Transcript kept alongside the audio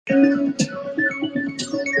It's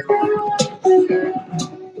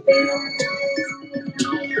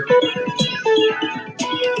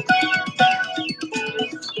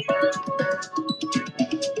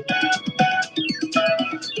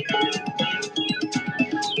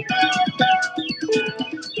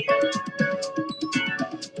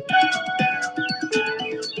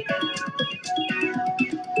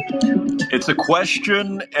a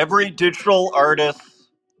question every digital artist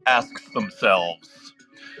asks themselves.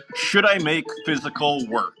 Should I make physical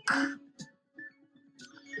work?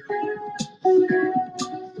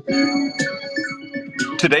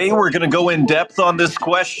 Today we're going to go in depth on this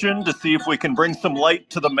question to see if we can bring some light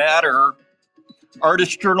to the matter.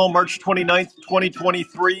 Artist Journal, March 29th,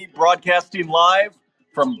 2023, broadcasting live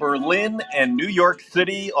from Berlin and New York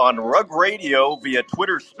City on Rug Radio via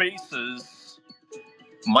Twitter Spaces.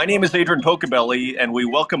 My name is Adrian Pocobelli, and we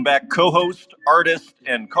welcome back co-host, artist,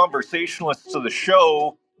 and conversationalist to the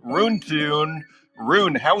show, Rune Tune.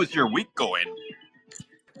 Rune, how is your week going?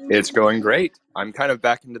 It's going great. I'm kind of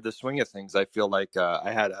back into the swing of things. I feel like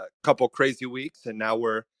I had a couple crazy weeks, and now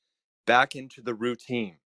we're back into the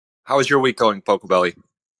routine. How is your week going, Pocobelli?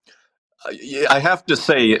 I have to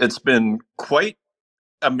say, it's been quite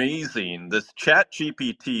amazing. This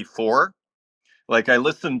ChatGPT 4, like I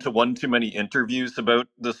listened to one too many interviews about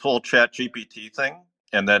this whole ChatGPT thing.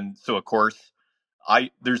 And then, so of course,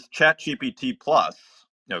 there's ChatGPT Plus,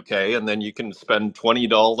 okay? And then you can spend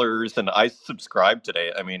 $20 and I subscribe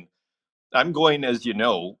today. I mean, I'm going, as you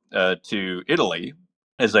know, to Italy.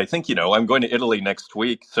 As I think you know, I'm going to Italy next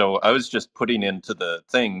week. So I was just putting into the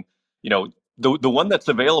thing, the one that's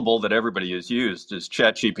available that everybody has used is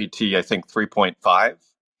ChatGPT, I think 3.5.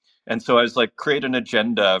 And so I was like, create an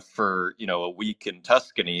agenda for, a week in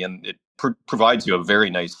Tuscany, and it provides you a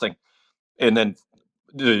very nice thing. And then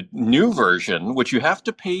the new version, which you have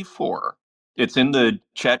to pay for, it's in the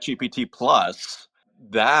ChatGPT Plus.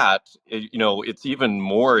 That it's even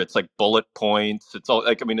more. It's like bullet points. It's all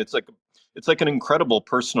like, I mean, it's like an incredible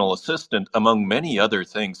personal assistant among many other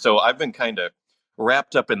things. So I've been kind of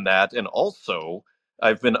wrapped up in that, and also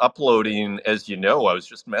I've been uploading. As you know, I was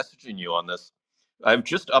just messaging you on this. I've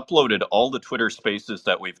just uploaded all the Twitter Spaces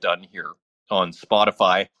that we've done here on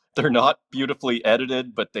Spotify. They're not beautifully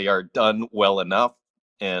edited, but they are done well enough,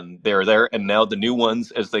 and they're there. And now the new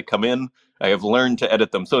ones, as they come in, I have learned to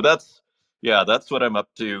edit them. So that's what I'm up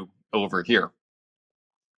to over here.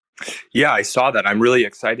 Yeah, I saw that. I'm really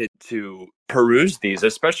excited to peruse these,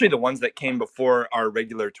 especially the ones that came before our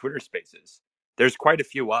regular Twitter Spaces. There's quite a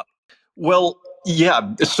few up. Well,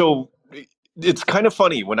 yeah. So it's kind of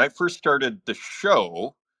funny. When I first started the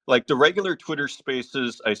show, like the regular Twitter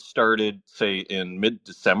Spaces, I started, say, in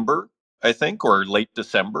mid-December, I think, or late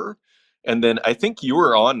December. And then I think you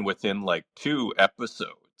were on within like 2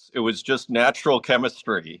 episodes. It was just natural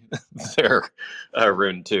chemistry there,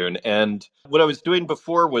 Rune Tune. And what I was doing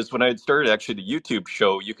before was when I had started actually the YouTube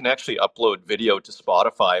show, you can actually upload video to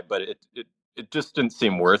Spotify, but it just didn't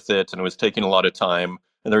seem worth it. And it was taking a lot of time.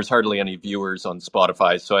 And there's hardly any viewers on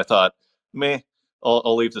Spotify. So I thought, meh,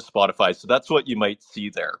 I'll leave the Spotify. So that's what you might see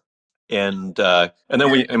there. And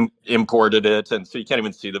then we imported it. And so you can't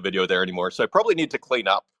even see the video there anymore. So I probably need to clean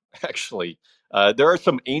up, actually. There are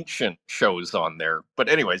some ancient shows on there. But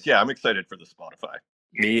anyways, yeah, I'm excited for the Spotify.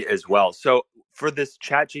 Me as well. So for this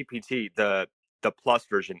ChatGPT, the Plus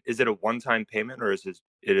version, is it a one-time payment or is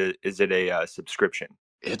it a subscription?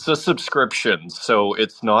 It's a subscription, so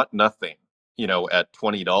it's not nothing, at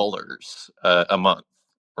 $20 a month,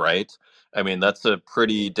 right? I mean, that's a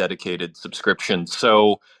pretty dedicated subscription.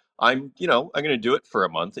 So I'm going to do it for a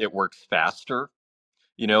month. It works faster.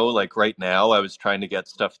 Like right now, I was trying to get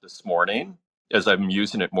stuff this morning as I'm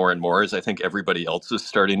using it more and more, as I think everybody else is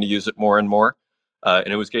starting to use it more and more. And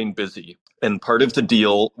it was getting busy. And part of the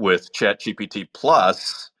deal with ChatGPT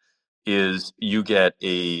Plus is you get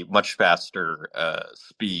a much faster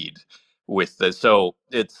speed with this. So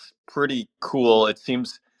it's pretty cool. It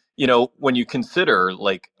seems, when you consider,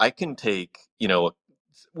 like,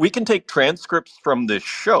 we can take transcripts from this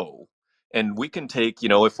show, and we can take,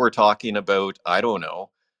 if we're talking about, I don't know,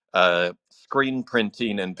 screen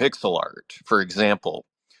printing and pixel art, for example,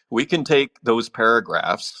 we can take those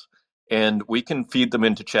paragraphs and we can feed them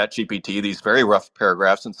into ChatGPT, these very rough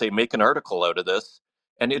paragraphs, and say, make an article out of this,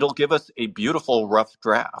 and it'll give us a beautiful rough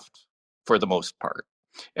draft for the most part.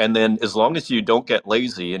 And then as long as you don't get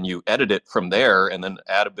lazy and you edit it from there and then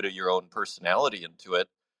add a bit of your own personality into it,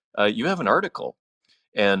 you have an article.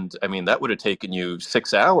 And I mean, that would have taken you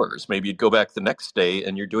 6 hours. Maybe you'd go back the next day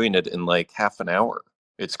and you're doing it in like half an hour.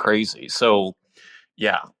 It's crazy. So,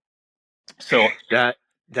 yeah. So that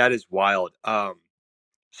is wild.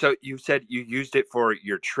 So you said you used it for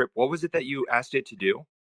your trip. What was it that you asked it to do?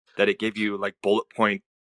 That it gave you like bullet point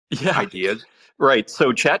Yeah, ideas? right.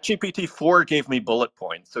 So ChatGPT 4 gave me bullet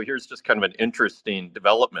points. So here's just kind of an interesting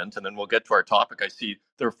development, and then we'll get to our topic. I see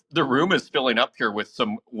the room is filling up here with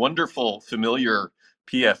some wonderful, familiar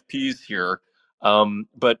PFPs here.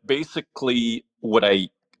 But basically,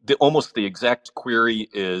 almost the exact query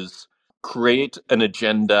is create an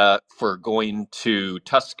agenda for going to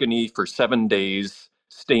Tuscany for 7 days,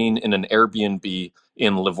 staying in an Airbnb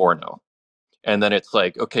in Livorno. And then it's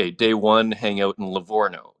like, okay, day one, hang out in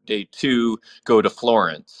Livorno. Day two, go to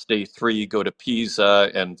Florence. Day three, go to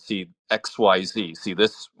Pisa and see XYZ. See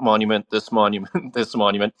this monument, this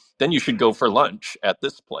monument. Then you should go for lunch at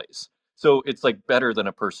this place. So it's like better than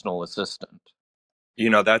a personal assistant.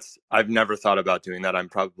 I've never thought about doing that. I'm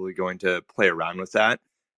probably going to play around with that.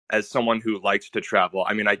 As someone who likes to travel,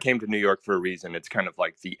 I mean, I came to New York for a reason. It's kind of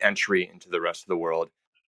like the entry into the rest of the world.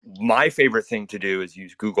 My favorite thing to do is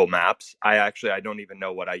use Google Maps. I don't even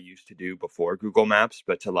know what I used to do before Google Maps,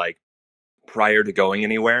 but to like prior to going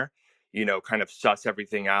anywhere, kind of suss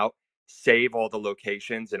everything out, save all the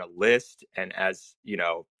locations in a list and as,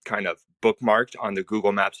 kind of bookmarked on the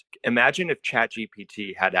Google Maps. Imagine if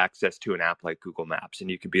ChatGPT had access to an app like Google Maps and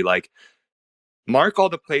you could be like, mark all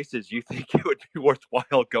the places you think it would be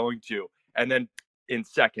worthwhile going to. And then in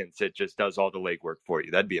seconds, it just does all the legwork for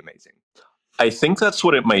you. That'd be amazing. I think that's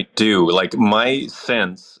what it might do. Like my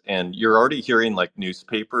sense, and you're already hearing like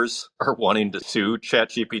newspapers are wanting to sue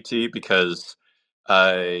ChatGPT because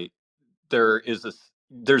uh, there is a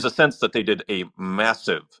there's a sense that they did a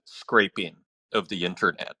massive scraping of the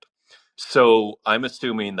internet. So I'm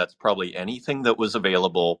assuming that's probably anything that was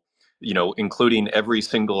available, including every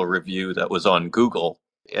single review that was on Google.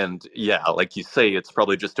 And yeah, like you say, it's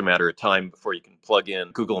probably just a matter of time before you can plug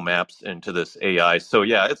in Google Maps into this AI. So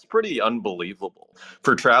yeah, it's pretty unbelievable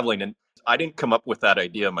for traveling. And I didn't come up with that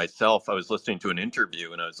idea myself. I was listening to an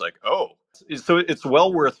interview and I was like, oh, so it's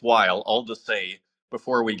well worthwhile. I'll just say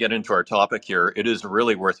before we get into our topic here, it is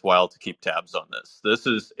really worthwhile to keep tabs on this.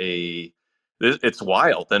 It's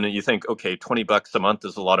wild. And you think, okay, $20 a month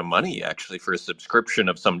is a lot of money actually for a subscription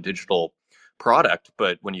of some digital product.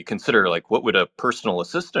 But when you consider like what would a personal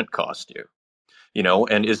assistant cost you?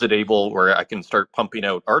 And is it able where I can start pumping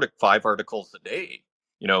out 5 articles a day?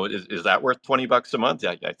 Is that worth $20 a month?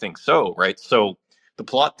 I think so, right? So the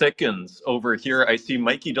plot thickens over here. I see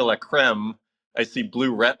Mikey de la Creme. I see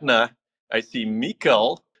Blue Retina. I see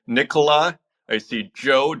Mikkel, Nicola. I see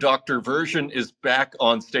Joe. Dr. Version is back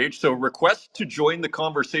on stage. So request to join the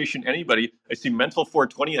conversation, anybody. I see Mental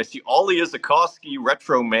 420. I see Ollie Izakoski,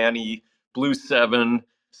 Retro Manny, Blue 7,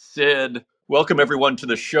 Sid. Welcome everyone to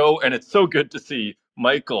the show, and it's so good to see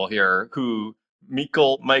Michael here,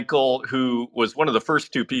 Michael, who was one of the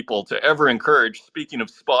first two people to ever encourage, speaking of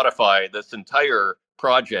Spotify, this entire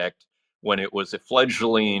project when it was a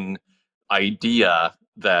fledgling idea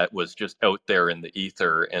that was just out there in the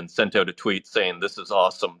ether and sent out a tweet saying, this is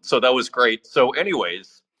awesome. So that was great. So,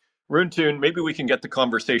 anyways, Runtune, maybe we can get the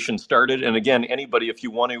conversation started. And again, anybody, if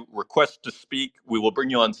you want to request to speak, we will bring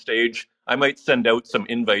you on stage. I might send out some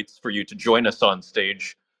invites for you to join us on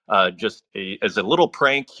stage, as a little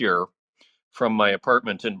prank here from my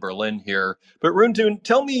apartment in Berlin here. But Runtun,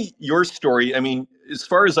 tell me your story. I mean, as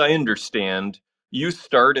far as I understand, you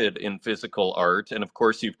started in physical art, and of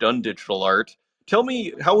course, you've done digital art. Tell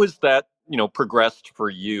me, how has that, progressed for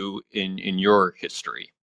you in your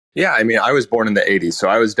history? Yeah, I mean, I was born in the 80s, so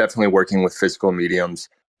I was definitely working with physical mediums.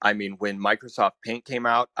 I mean, when Microsoft Paint came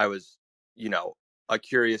out, I was, you know, a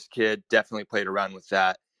curious kid, definitely played around with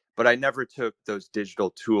that, but I never took those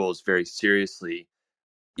digital tools very seriously.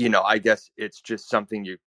 I guess it's just something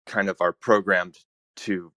you kind of are programmed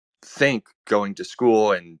to think going to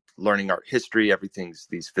school and learning art history, everything's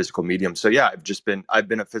these physical mediums. So yeah, I've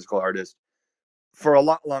been a physical artist for a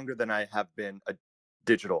lot longer than I have been a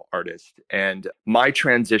digital artist. And my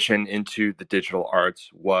transition into the digital arts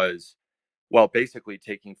was, well, basically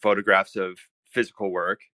taking photographs of physical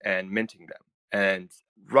work and minting them and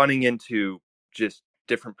running into just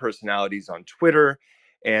different personalities on Twitter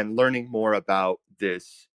and learning more about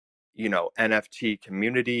this, NFT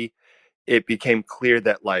community. It became clear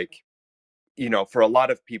that, like, for a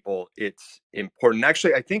lot of people, it's important.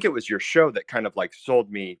 Actually, I think it was your show that kind of like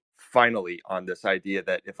sold me finally on this idea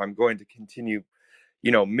that if I'm going to continue,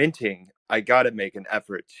 minting, I got to make an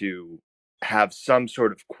effort to have some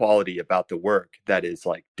sort of quality about the work that is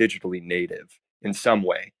like digitally native in some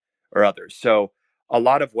way or other. So a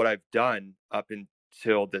lot of what I've done up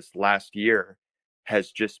until this last year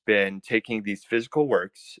has just been taking these physical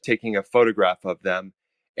works, taking a photograph of them,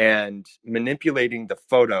 and manipulating the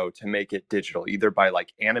photo to make it digital, either by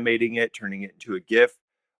like animating it, turning it into a GIF,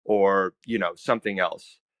 or, something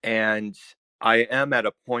else. And I am at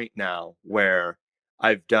a point now where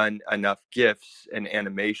I've done enough GIFs and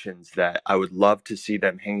animations that I would love to see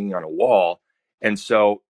them hanging on a wall. And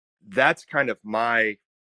so that's kind of my,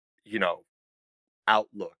 you know,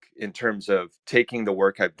 outlook in terms of taking the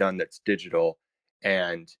work I've done that's digital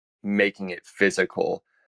and making it physical.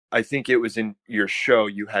 I think it was in your show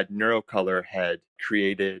you had Neurocolor had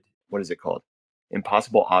created, what is it called?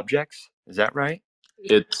 Impossible Objects. Is that right?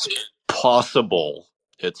 It's possible.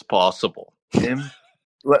 It's possible. Im-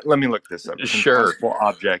 let me look this up. Sure. Impossible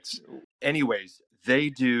Objects. Anyways, they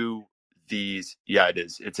do these. Yeah, it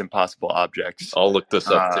is. It's Impossible Objects. I'll look this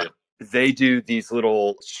up too. They do these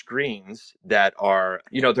little screens that are,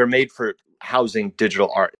 they're made for housing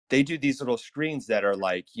digital art. They do these little screens that are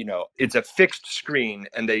like, it's a fixed screen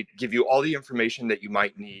and they give you all the information that you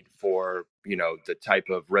might need for, the type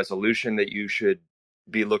of resolution that you should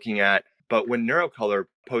be looking at. But when Neurocolor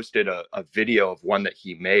posted a video of one that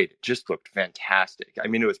he made, it just looked fantastic. I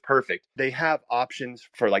mean, it was perfect. They have options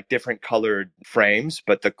for like different colored frames,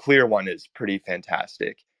 but the clear one is pretty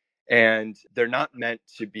fantastic. And they're not meant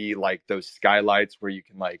to be like those skylights where you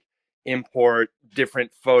can like import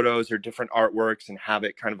different photos or different artworks and have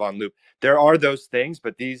it kind of on loop. There are those things,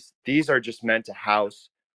 but these are just meant to house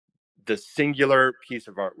the singular piece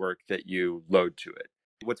of artwork that you load to it.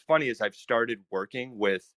 What's funny is I've started working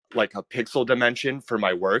with like a pixel dimension for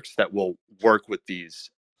my works that will work with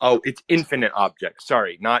these. Oh, it's infinite objects.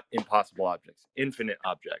 Sorry, not impossible objects. Infinite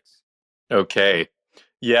objects. Okay.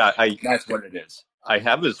 Yeah, That's what it is. I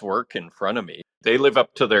have his work in front of me. They live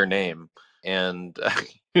up to their name. And,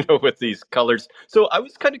 with these colors. So I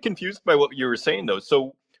was kind of confused by what you were saying, though.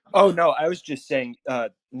 So, oh, no, I was just saying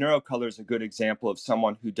Neurocolor is a good example of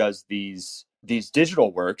someone who does these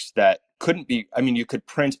digital works that couldn't be, I mean, you could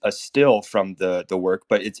print a still from the work,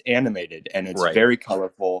 but it's animated and it's right. very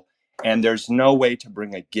colorful. And there's no way to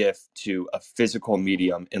bring a GIF to a physical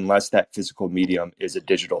medium unless that physical medium is a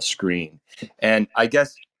digital screen. And I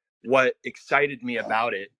guess what excited me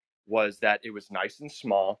about it was that it was nice and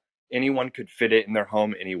small. Anyone could fit it in their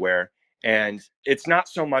home anywhere. And it's not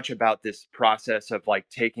so much about this process of like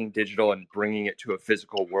taking digital and bringing it to a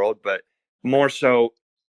physical world, but more so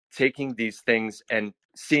taking these things and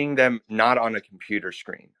seeing them not on a computer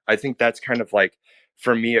screen. I think that's kind of like,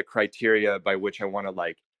 for me, a criteria by which I want to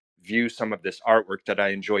like view some of this artwork that I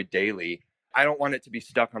enjoy daily. I don't want it to be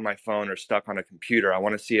stuck on my phone or stuck on a computer. I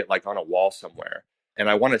want to see it like on a wall somewhere. And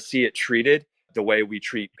I want to see it treated the way we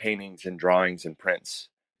treat paintings and drawings and prints.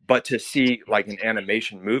 But to see like an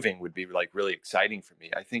animation moving would be like really exciting for me.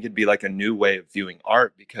 I think it'd be like a new way of viewing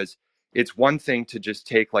art, because it's one thing to just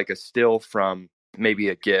take like a still from maybe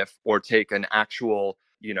a GIF or take an actual,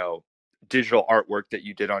 digital artwork that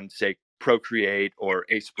you did on, say, Procreate or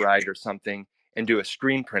Asebrite or something and do a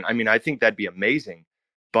screen print. I mean, I think that'd be amazing.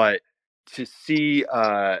 But to see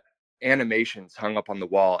animations hung up on the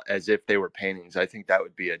wall as if they were paintings, I think that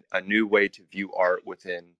would be a new way to view art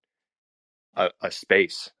within a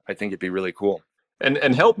space. I think it'd be really cool.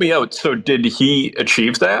 And help me out. So did he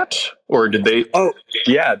achieve that, or did they? Oh,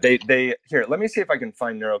 yeah. They here. Let me see if I can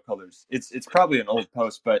find Neurocolors. It's probably an old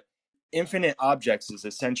post, but Infinite Objects is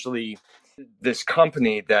essentially this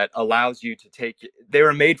company that allows you to take. They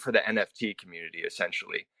were made for the NFT community,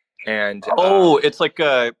 essentially, and It's like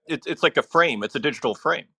it's like a frame. It's a digital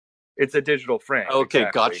frame. it's a digital frame. Okay,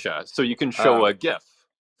 Exactly. gotcha. So you can show a GIF,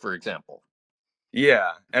 for example.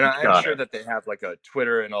 Yeah, and I'm Got sure it. that they have like a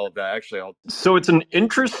Twitter and all of that. Actually, So it's an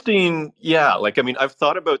interesting, yeah. Like, I mean, I've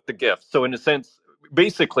thought about the GIF. So in a sense,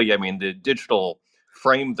 basically, I mean, the digital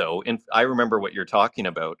frame, though, and I remember what you're talking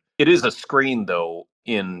about. It is a screen, though,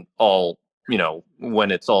 in all,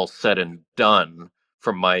 when it's all said and done,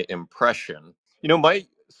 from my impression. My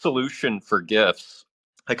solution for GIFs,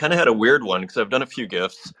 I kind of had a weird one because I've done a few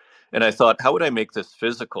GIFs, and I thought, how would I make this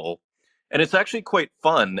physical? And it's actually quite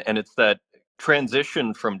fun, and it's that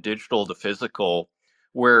transition from digital to physical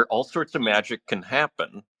where all sorts of magic can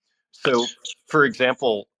happen. So, for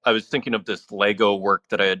example, I was thinking of this Lego work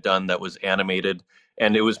that I had done that was animated,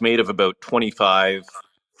 and it was made of about 25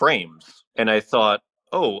 frames. And I thought,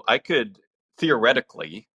 oh, I could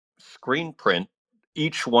theoretically screen print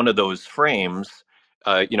each one of those frames,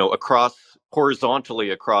 across horizontally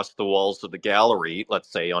across the walls of the gallery,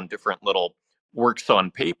 let's say on different little works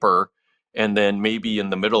on paper, and then maybe in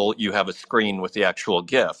the middle you have a screen with the actual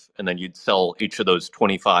GIF, and then you'd sell each of those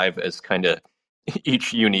 25 as kind of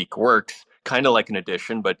each unique works, kind of like an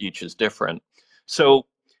edition, but each is different. So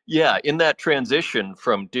yeah, in that transition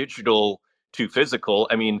from digital to physical,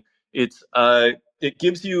 I mean, it's it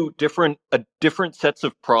gives you different sets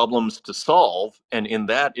of problems to solve, and in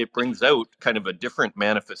that it brings out kind of a different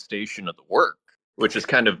manifestation of the work, which is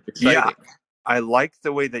kind of Yeah, exciting. I like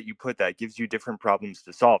the way that you put that. It gives you different problems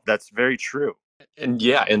to solve. That's very true. And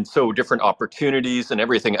yeah, and so different opportunities and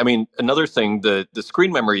everything. I mean, another thing, the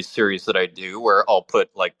screen memories series that I do, where I'll put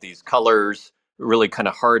like these colors, really kind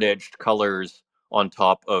of hard edged colors on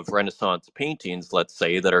top of Renaissance paintings, let's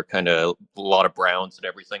say, that are kind of a lot of browns and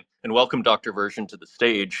everything. And welcome Dr. Version to the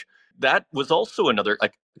stage. That was also another,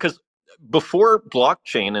 like, because before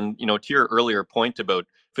blockchain, and to your earlier point about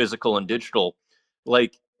physical and digital,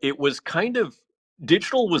 like it was kind of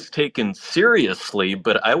digital was taken seriously,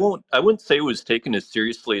 but I wouldn't say it was taken as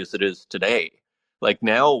seriously as it is today. Like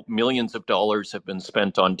now millions of dollars have been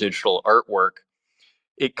spent on digital artwork.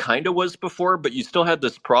 It kind of was before, but you still had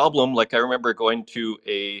this problem. Like I remember going to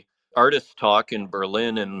a artist talk in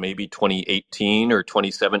Berlin in maybe 2018 or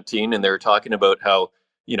 2017, and they were talking about how,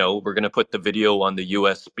 we're going to put the video on the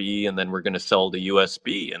USB and then we're going to sell the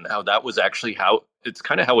USB, and how that was actually how it's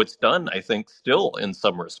kind of how it's done, I think, still in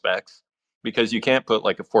some respects, because you can't put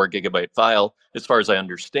like a 4 GB file, as far as I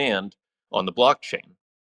understand, on the blockchain.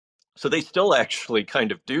 So they still actually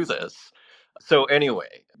kind of do this. So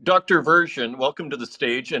anyway, Dr. Version, welcome to the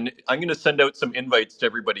stage, and I'm going to send out some invites to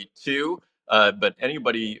everybody too. But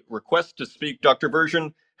anybody request to speak, Dr.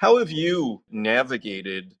 Version, how have you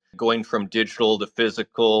navigated going from digital to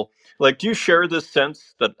physical? Like, do you share this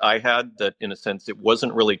sense that I had, that in a sense it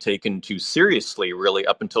wasn't really taken too seriously, really,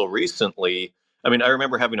 up until recently? I mean, I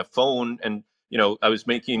remember having a phone, and I was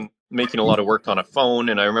making a lot of work on a phone,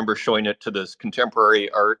 and I remember showing it to this contemporary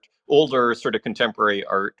art, older sort of contemporary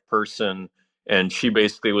art person, and she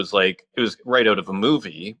basically was like, it was right out of a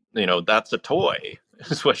movie, that's a toy,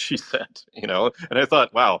 is what she said. And I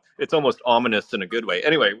thought, wow, it's almost ominous in a good way.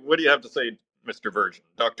 Anyway, what do you have to say, Mr. Version,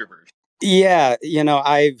 Dr. Version? Yeah,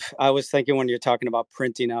 I was thinking when you're talking about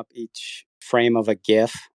printing up each frame of a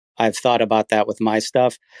GIF, I've thought about that with my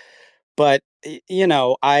stuff. But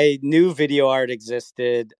I knew video art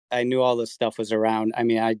existed. I knew all this stuff was around. I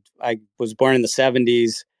mean, I was born in the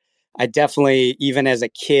 70s. I definitely, even as a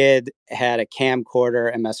kid, had a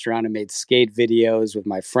camcorder and messed around and made skate videos with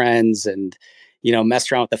my friends, and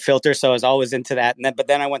messed around with the filter. So I was always into that. But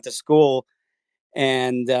then I went to school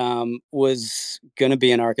and was going to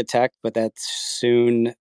be an architect, but that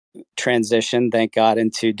soon transitioned, thank God,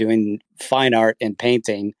 into doing fine art and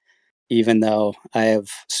painting, even though I have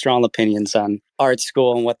strong opinions on art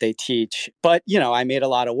school and what they teach. But, I made a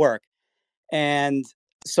lot of work. And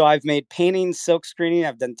so I've made paintings, silk screening,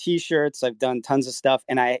 I've done t-shirts, I've done tons of stuff.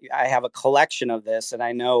 And I have a collection of this. And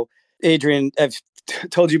I know, Adrian, I've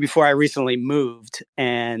told you before, I recently moved,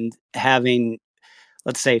 and having,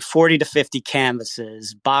 let's say, 40 to 50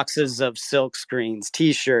 canvases, boxes of silk screens,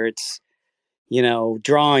 t-shirts,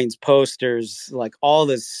 drawings, posters, like all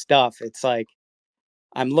this stuff. It's like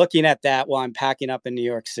I'm looking at that while I'm packing up in New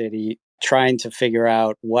York City, trying to figure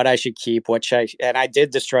out what I should keep, and I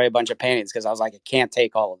did destroy a bunch of paintings because I was like, I can't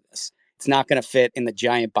take all of this. It's not going to fit in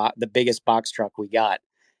the the biggest box truck we got.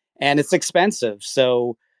 And it's expensive.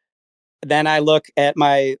 So then I look at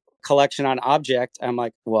my collection on Object. I'm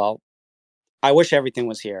like, well, I wish everything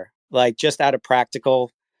was here. Like, just out of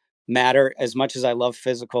practical matter, as much as I love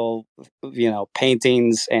physical,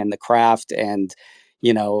 paintings and the craft and,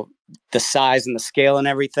 you know, the size and the scale and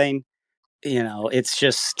everything, it's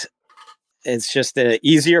just an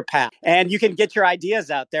easier path, and you can get your ideas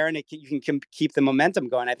out there, and you can keep the momentum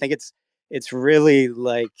going. I think it's really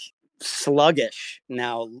like sluggish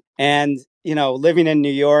now. And living in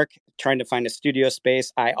New York, trying to find a studio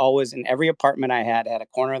space, I always, in every apartment I had a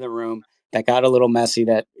corner of the room that got a little messy,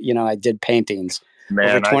 that I did paintings over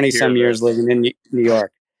Man, I 20 hear some years this. living in New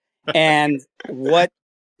York. And what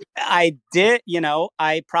I did,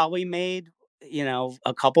 I probably made,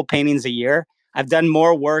 a couple paintings a year. I've done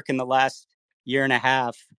more work in the last year and a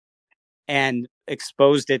half and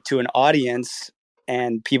exposed it to an audience,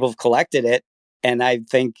 and people have collected it. And I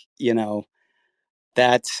think,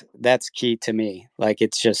 that's key to me. Like,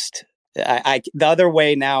 it's just, the other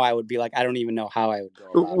way now, I would be like, I don't even know how I would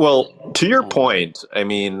go about it. Well, to your Um, point, I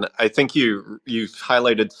mean, I think you've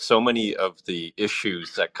highlighted so many of the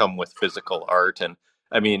issues that come with physical art, and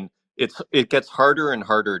I mean, it gets harder and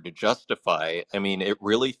harder to justify. I mean, it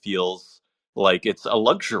really feels like it's a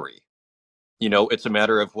luxury. It's a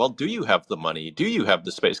matter of, well, do you have the money? Do you have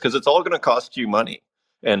the space? Because it's all going to cost you money.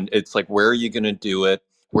 And it's like, where are you going to do it?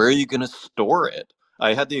 Where are you going to store it?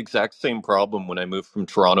 I had the exact same problem when I moved from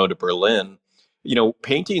Toronto to Berlin.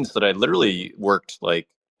 Paintings that I literally worked like,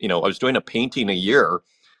 I was doing a painting a year.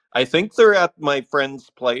 I think they're at my friend's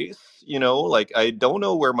place, like I don't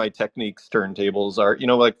know where my Techniques turntables are.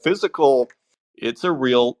 Like physical, it's a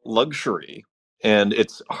real luxury and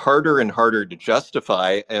it's harder and harder to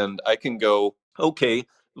justify. And I can go, okay,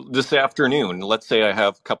 this afternoon, let's say I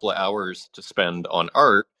have a couple of hours to spend on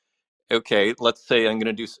art. Okay, let's say am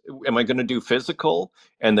I going to do physical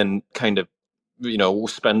and then kind of,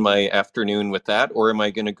 spend my afternoon with that? Or am I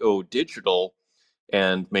going to go digital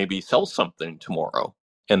and maybe sell something tomorrow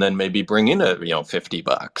and then maybe bring in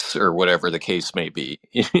 $50 or whatever the case may be?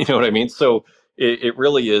 You know what I mean? So it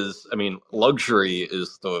really is, I mean, luxury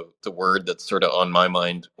is the word that's sort of on my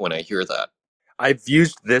mind when I hear that. I've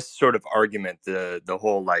used this sort of argument, the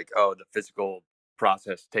whole like, oh, the physical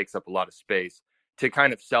process takes up a lot of space, to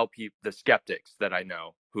kind of sell people, the skeptics that I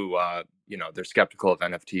know who they're skeptical of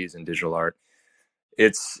NFTs and digital art.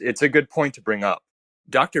 It's a good point to bring up.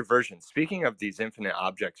 Dr. Version, speaking of these infinite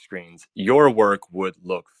object screens, your work would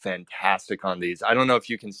look fantastic on these. I don't know if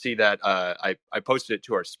you can see that. I posted it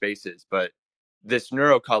to our spaces, but this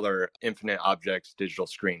Neurocolor infinite objects digital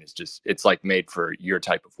screen is it's like made for your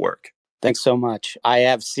type of work. Thanks so much. I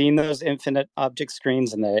have seen those infinite object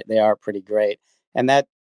screens and they are pretty great. And that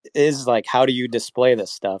is like, how do you display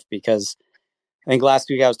this stuff? Because I think last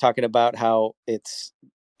week I was talking about how it's,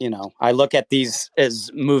 I look at these as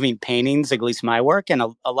moving paintings, at least my work, and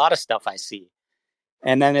a lot of stuff I see.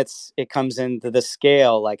 And then it comes into the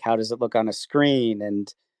scale, like how does it look on a screen?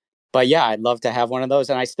 But yeah, I'd love to have one of those.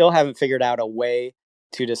 And I still haven't figured out a way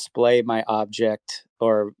to display my object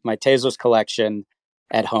or my Tezos collection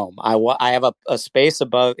at home. I have a space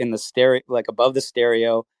above in the stereo, like above the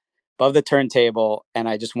stereo, above the turntable, and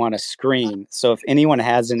I just want a screen. So if anyone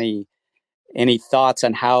has any thoughts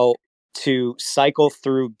on how to cycle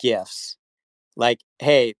through GIFs, like,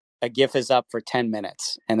 hey, a GIF is up for 10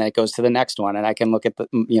 minutes and then it goes to the next one, and I can look at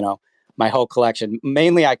my whole collection.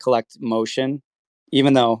 Mainly I collect motion,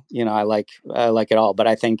 even though, I like it all. But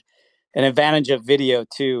I think an advantage of video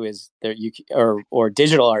too is that or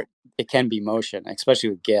digital art, it can be motion, especially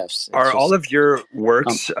with GIFs. Are all of your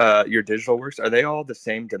works, your digital works, are they all the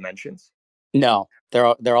same dimensions? No,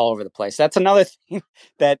 they're all over the place. That's another thing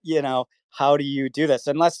that, how do you do this?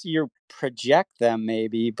 Unless you project them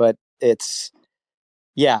maybe, but they're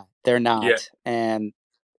not. Yeah. And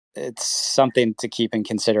it's something to keep in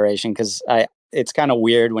consideration, because it's kind of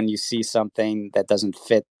weird when you see something that doesn't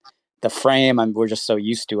fit the frame. We're just so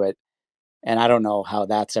used to it. And I don't know how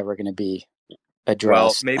that's ever going to be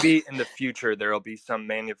addressed. Well, maybe in the future, there'll be some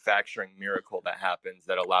manufacturing miracle that happens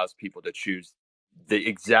that allows people to choose the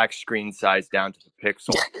exact screen size down to the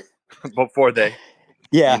pixel before they,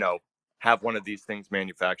 have one of these things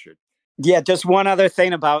manufactured. Yeah, just one other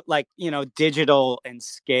thing about digital and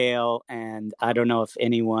scale. And I don't know if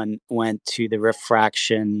anyone went to the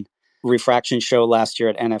refraction show last year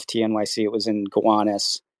at NFT NYC. It was in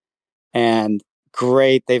Gowanus, and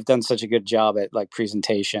great. They've done such a good job at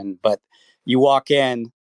presentation. But you walk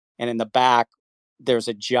in, and in the back, there's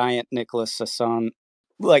a giant Nicholas Sasson,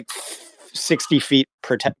 60 feet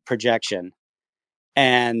projection.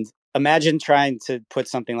 And imagine trying to put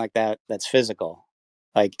something like that's physical.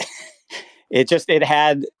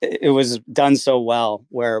 It was done so well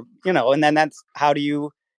where, and then that's how do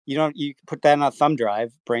you put that on a thumb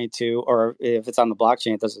drive, Brain 2, or if it's on the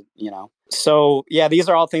blockchain, it doesn't, So yeah, these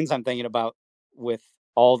are all things I'm thinking about with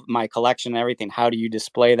all my collection and everything. How do you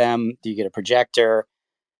display them? Do you get a projector?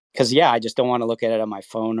 Because I just don't want to look at it on my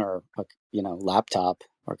phone or, laptop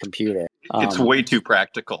or computer. It's way too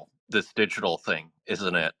practical, this digital thing,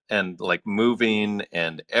 isn't it? And moving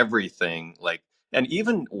and everything, and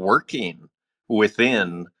even working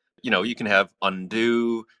within, you can have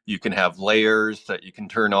undo, you can have layers that you can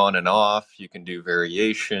turn on and off, you can do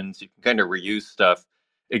variations, you can kind of reuse stuff.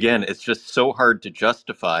 Again, it's just so hard to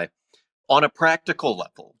justify on a practical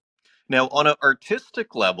level. Now, on an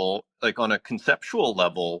artistic level, on a conceptual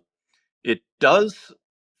level, it does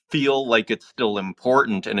feel like it's still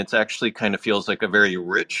important, and it's actually kind of feels like a very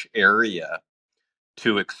rich area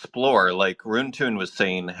to explore. Like Runtun was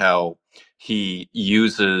saying, how he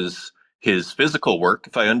uses his physical work,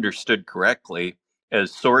 if I understood correctly,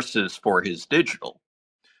 as sources for his digital,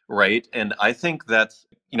 right? And I think that's,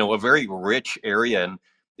 a very rich area. And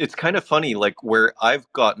it's kind of funny, where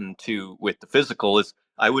I've gotten to with the physical is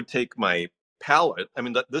I would take my palette. I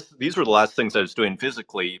mean, these were the last things I was doing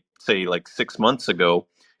physically, say 6 months ago,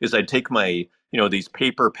 is I'd take my, these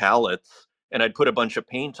paper palettes and I'd put a bunch of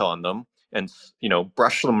paint on them and,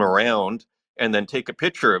 brush them around and then take a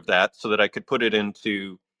picture of that so that I could put it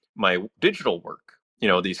into my digital work,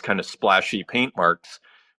 these kind of splashy paint marks.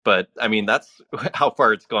 But I mean, that's how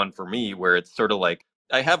far it's gone for me, where it's sort of like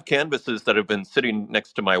I have canvases that have been sitting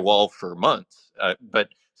next to my wall for months, but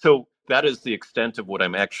so that is the extent of what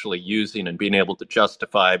I'm actually using and being able to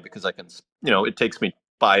justify, because I can, it takes me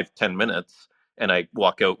 5-10 minutes and I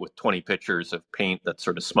walk out with 20 pictures of paint that's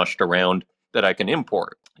sort of smushed around that I can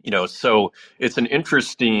import. So it's an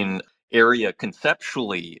interesting area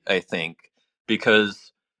conceptually, I think,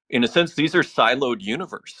 because in a sense, these are siloed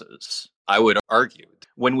universes, I would argue.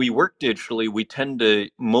 When we work digitally, we tend to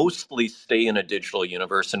mostly stay in a digital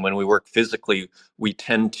universe. And when we work physically, we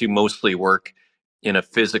tend to mostly work in a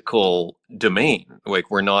physical domain.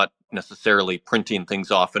 Like we're not necessarily printing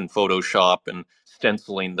things off in Photoshop and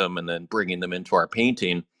stenciling them and then bringing them into our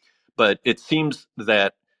painting. But it seems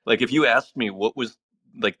that, like, if you asked me what was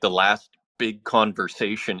like the last big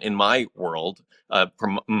conversation in my world,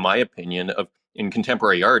 from my opinion, of in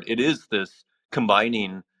contemporary art, it is this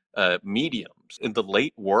combining mediums. In the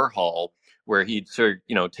late Warhol, where he'd sort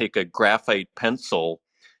of, take a graphite pencil,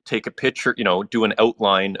 take a picture, do an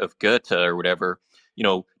outline of Goethe or whatever,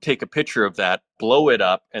 take a picture of that, blow it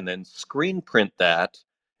up, and then screen print that,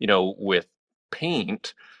 with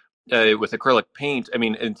paint, with acrylic paint. I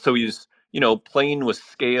mean, and so he's, playing with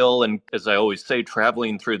scale and, as I always say,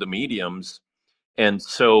 traveling through the mediums. And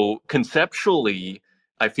so conceptually,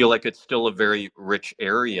 I feel like it's still a very rich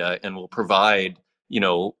area and will provide,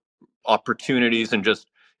 opportunities and just,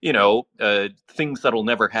 things that'll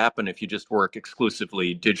never happen if you just work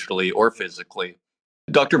exclusively digitally or physically.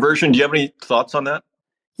 Dr. Version, do you have any thoughts on that?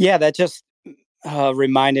 Yeah, that just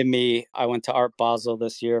reminded me, I went to Art Basel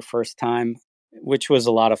this year, first time, which was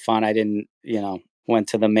a lot of fun. I didn't, went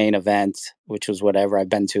to the main event, which was whatever. I've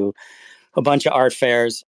been to a bunch of art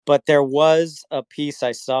fairs, but there was a piece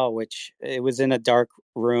I saw, which it was in a dark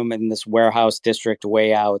room in this warehouse district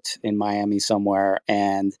way out in Miami somewhere.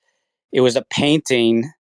 And it was a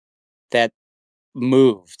painting that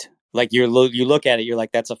moved. Like you look at it, you're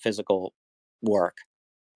like, that's a physical work.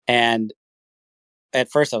 And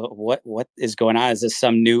at first, I was, what is going on? Is this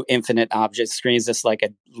some new infinite object screen? Is this like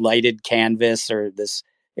a lighted canvas or this?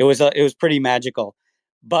 It was pretty magical.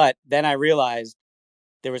 But then I realized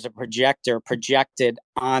there was a projector projected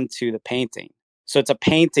onto the painting. So it's a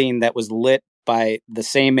painting that was lit by the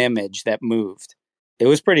same image that moved. It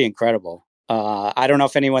was pretty incredible. I don't know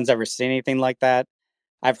if anyone's ever seen anything like that.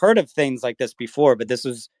 I've heard of things like this before, but this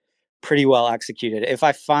was pretty well executed. If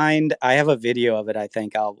I have a video of it, I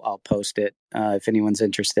think I'll post it if anyone's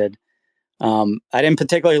interested. I didn't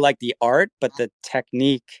particularly like the art, but the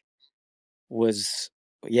technique was,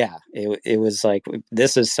 yeah, it was like,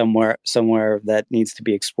 this is somewhere that needs to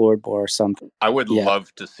be explored more or something. I would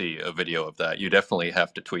love to see a video of that. You definitely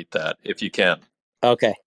have to tweet that if you can.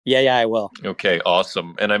 Okay. Yeah, I will. Okay,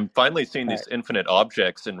 awesome. And I'm finally seeing these infinite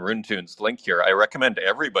objects in Runetoon's link here. I recommend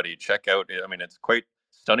everybody check out. I mean, it's quite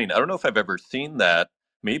stunning. I don't know if I've ever seen that.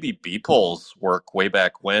 Maybe Beeple's work way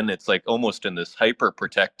back when. It's like almost in this hyper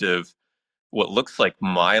protective, what looks like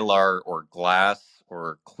mylar or glass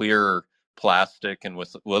or clear plastic, and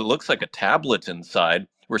with what looks like a tablet inside.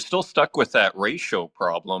 We're still stuck with that ratio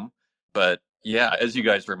problem. But yeah, as you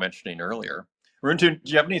guys were mentioning earlier. Runetoon,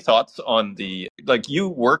 do you have any thoughts on like you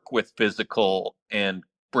work with physical and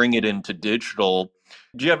bring it into digital?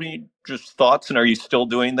 Do you have any just thoughts, and are you still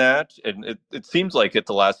doing that? And it seems like it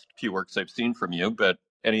the last few works I've seen from you, but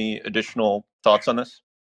any additional thoughts on this?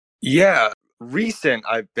 Yeah,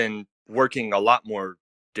 I've been working a lot more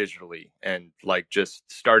digitally and like just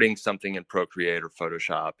starting something in Procreate or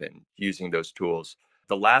Photoshop and using those tools.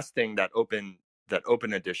 The last thing that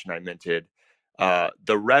open edition I minted,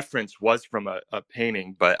 the reference was from a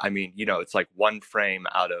painting, but I mean, it's like one frame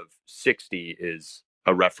out of 60 is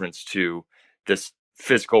a reference to this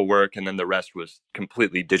physical work, and then the rest was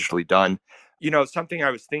completely digitally done. Something I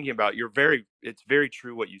was thinking about, it's very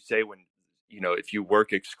true what you say when, if you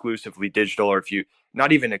work exclusively digital, or if you,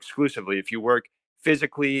 not even exclusively, if you work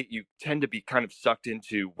physically, you tend to be kind of sucked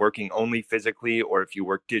into working only physically, or if you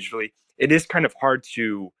work digitally, it is kind of hard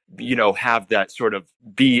to, have that sort of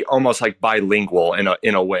be almost like bilingual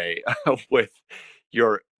in a way with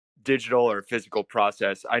your digital or physical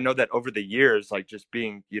process. I know that over the years, like just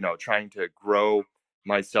being, trying to grow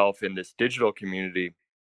myself in this digital community,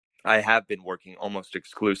 I have been working almost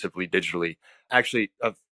exclusively digitally. Actually,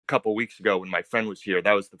 a couple weeks ago when my friend was here,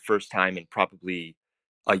 that was the first time in probably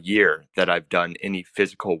a year that I've done any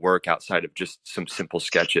physical work outside of just some simple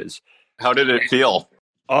sketches. How did it feel?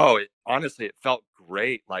 Oh, honestly, it felt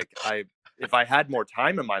great. Like if I had more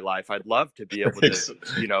time in my life, I'd love to be able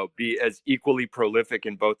to, be as equally prolific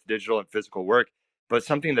in both digital and physical work. But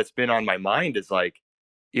something that's been on my mind is like,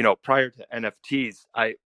 prior to NFTs,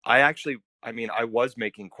 I actually, I mean, I was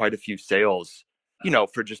making quite a few sales,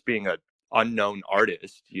 for just being unknown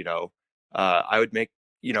artist, I would make,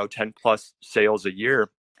 10 plus sales a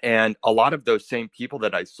year. And a lot of those same people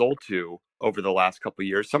that I sold to over the last couple of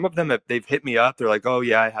years, some of them they've hit me up. They're like, "Oh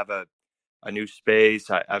yeah, I have a new space.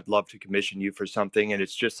 I'd love to commission you for something." And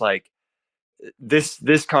it's just like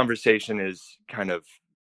this conversation is kind of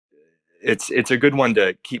it's a good one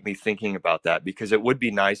to keep me thinking about that, because it would be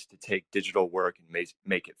nice to take digital work and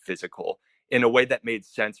make it physical in a way that made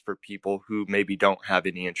sense for people who maybe don't have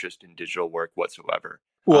any interest in digital work whatsoever.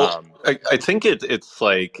 Well, I think it's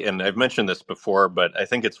like, and I've mentioned this before, but I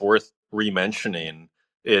think it's worth re-mentioning.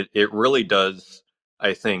 It really does,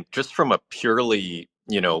 I think, just from a purely,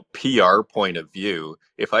 PR point of view,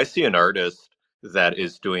 if I see an artist that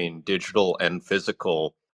is doing digital and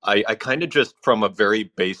physical, I kind of just from a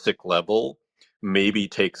very basic level, maybe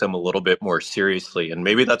take them a little bit more seriously. And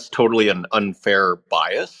maybe that's totally an unfair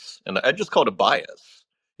bias. And I just call it a bias,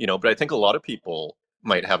 but I think a lot of people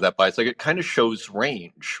might have that bias. Like it kind of shows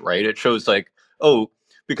range, right? It shows like, oh,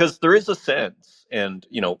 because there is a sense, and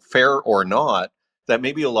fair or not, that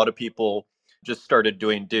maybe a lot of people just started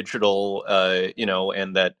doing digital,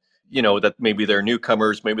 and that maybe they're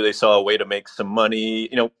newcomers, maybe they saw a way to make some money,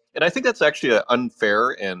 and I think that's actually an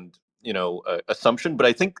unfair and assumption, but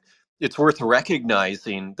I think it's worth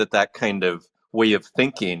recognizing that that kind of way of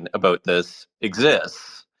thinking about this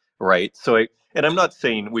exists, right? And I'm not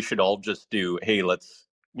saying we should all just do, hey, let's,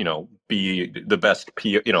 be the best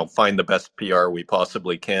find the best PR we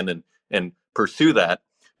possibly can and pursue that.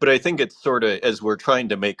 But I think it's sort of as we're trying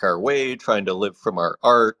to make our way, trying to live from our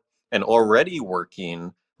art and already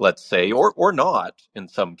working, let's say, or not in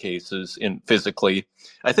some cases in physically,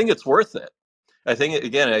 I think it's worth it. I think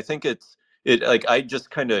it like I just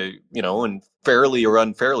kind of, and fairly or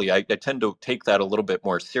unfairly, I tend to take that a little bit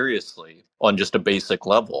more seriously on just a basic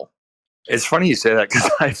level. It's funny you say that,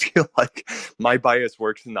 because I feel like my bias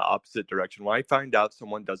works in the opposite direction. When I find out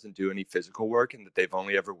someone doesn't do any physical work and that they've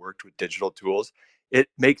only ever worked with digital tools, it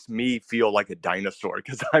makes me feel like a dinosaur,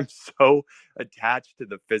 because I'm so attached to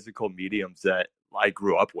the physical mediums that I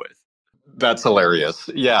grew up with. That's hilarious.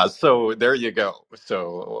 Yeah. So there you go.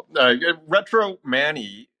 So Retro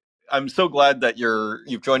Manny, I'm so glad that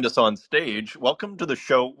you've joined us on stage. Welcome to the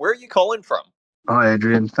show. Where are you calling from? Hi,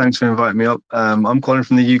 Adrian. Thanks for inviting me up. I'm calling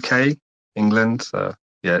from the UK, England. So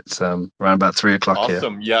yeah, it's around about 3 o'clock here.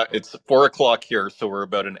 Awesome. Yeah, it's 4 o'clock here, so we're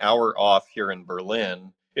about an hour off here in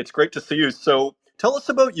Berlin. It's great to see you. So tell us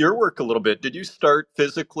about your work a little bit. Did you start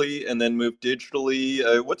physically and then move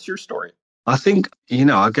digitally? What's your story? I think,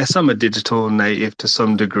 I guess I'm a digital native to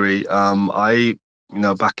some degree.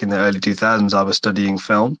 Back in the early 2000s, I was studying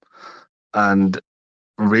film. And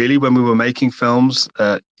really, when we were making films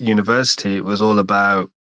at university, it was all about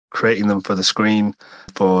creating them for the screen,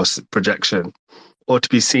 for projection, or to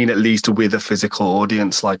be seen at least with a physical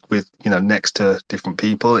audience, like with, next to different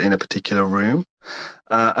people in a particular room.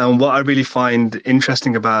 And what I really find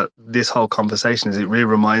interesting about this whole conversation is it really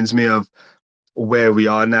reminds me of where we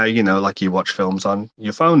are now, like you watch films on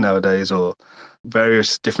your phone nowadays or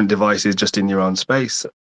various different devices just in your own space.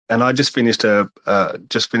 And I just finished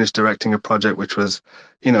directing a project which was,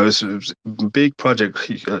 it was a big project,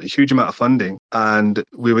 a huge amount of funding, and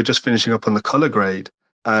we were just finishing up on the color grade,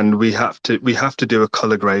 and we have to do a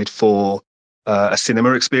color grade for a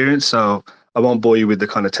cinema experience. So I won't bore you with the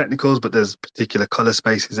kind of technicals, but there's particular color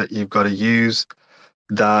spaces that you've got to use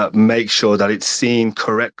that make sure that it's seen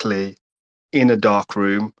correctly in a dark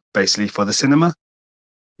room, basically for the cinema.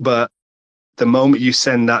 But the moment you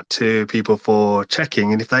send that to people for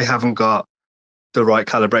checking, and if they haven't got the right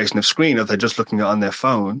calibration of screen, or they're just looking at it on their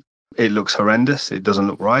phone, it looks horrendous. It doesn't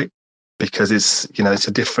look right, because it's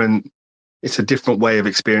a different way of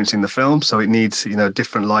experiencing the film. So it needs,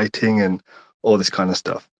 different lighting and all this kind of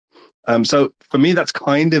stuff. So for me, that's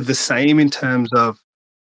kind of the same in terms of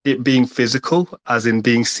it being physical, as in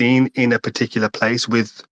being seen in a particular place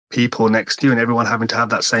with people next to you and everyone having to have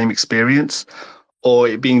that same experience, or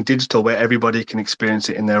it being digital where everybody can experience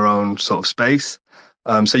it in their own sort of space.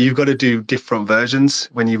 So you've got to do different versions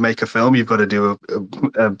when you make a film. You've got to do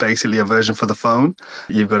basically a version for the phone.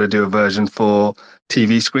 You've got to do a version for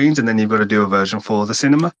TV screens, and then you've got to do a version for the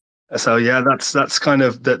cinema. So yeah, that's kind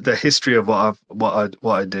of the history of what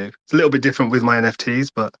I do. It's a little bit different with my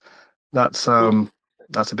NFTs, but that's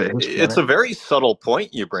a bit of history. It's a very subtle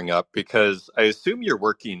point you bring up, because I assume you're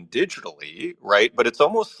working digitally, right? But it's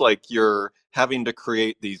almost like you're having to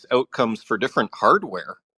create these outcomes for different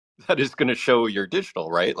hardware that is going to show your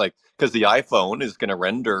digital, right? Like, because the iPhone is going to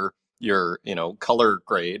render your, color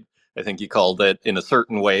grade, I think you called it, in a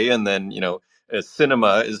certain way. And then, a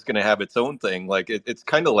cinema is going to have its own thing. Like, it's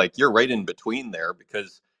kind of like you're right in between there,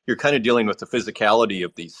 because you're kind of dealing with the physicality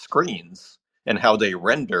of these screens and how they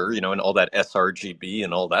render, and all that sRGB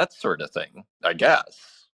and all that sort of thing, I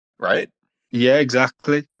guess, right? Yeah,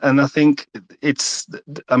 exactly. And I think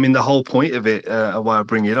I mean, the whole point of it, why I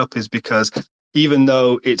bring it up is because even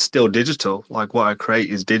though it's still digital, like what I create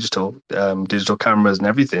is digital, digital cameras and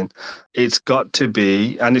everything, it's got to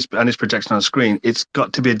be, and it's projection on a screen, it's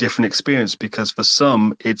got to be a different experience because for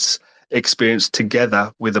some, it's experienced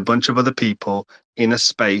together with a bunch of other people in a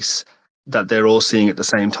space that they're all seeing at the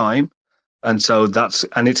same time. And so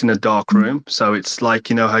it's in a dark room. So it's like,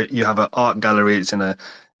 how you have an art gallery, it's in a,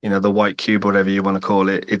 the white cube, whatever you want to call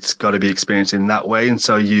it, it's got to be experienced in that way. And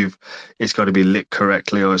so it's got to be lit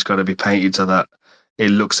correctly, or it's got to be painted so that it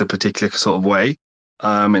looks a particular sort of way.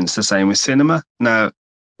 And it's the same with cinema. Now,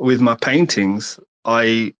 with my paintings,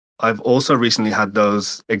 I've also recently had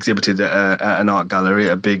those exhibited at an art gallery,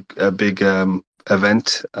 a big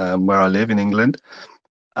event where I live in England.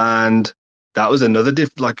 And that was another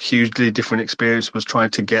hugely different experience, was trying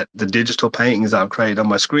to get the digital paintings that I've created on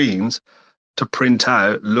my screens to print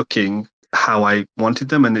out looking how I wanted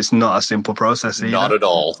them, and it's not a simple process either. Not at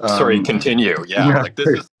all. Sorry, continue. Yeah, no, like this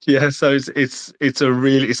is yeah. So it's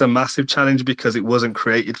a massive challenge because it wasn't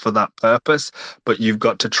created for that purpose, but you've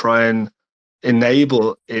got to try and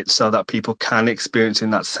enable it so that people can experience in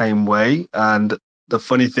that same way. And the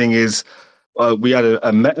funny thing is, we had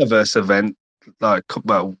a metaverse event like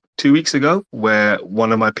about 2 weeks ago where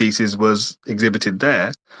one of my pieces was exhibited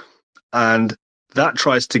there, and that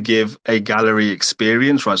tries to give a gallery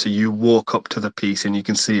experience, right? So you walk up to the piece and you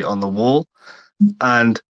can see it on the wall.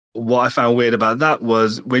 And what I found weird about that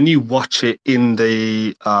was when you watch it in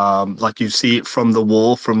the like you see it from the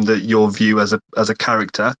wall, from your view as a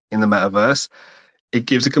character in the metaverse, it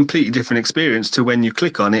gives a completely different experience to when you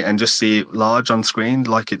click on it and just see it large on screen,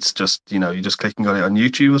 like it's just, you're just clicking on it on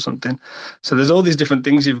YouTube or something. So there's all these different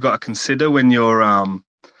things you've got to consider when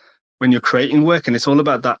you're creating work, and it's all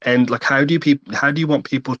about that end. Like, how do you want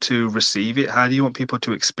people to receive it? How do you want people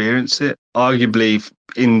to experience it? Arguably,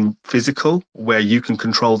 in physical, where you can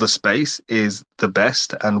control the space, is the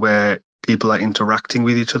best, and where people are interacting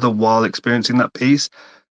with each other while experiencing that piece.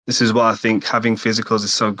 This is why I think having physicals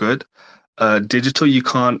is so good. Digital, you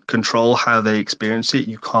can't control how they experience it.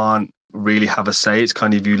 You can't really have a say. It's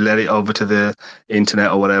kind of, you let it over to the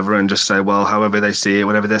internet or whatever and just say, well, however they see it,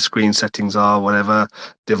 whatever their screen settings are, whatever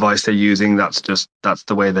device they're using, that's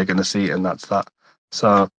the way they're going to see it, and that's that.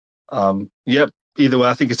 So yep, either way,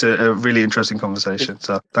 I think it's a really interesting conversation.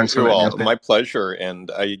 So thanks for letting me my pleasure. And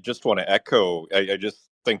I just want to echo, I just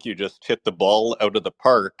think you just hit the ball out of the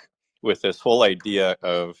park with this whole idea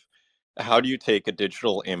of how do you take a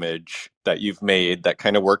digital image that you've made that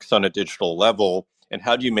kind of works on a digital level, and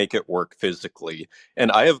how do you make it work physically?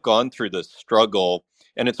 And I have gone through this struggle,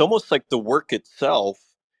 and it's almost like the work itself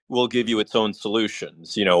will give you its own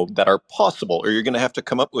solutions, that are possible, or you're going to have to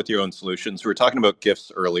come up with your own solutions. We were talking about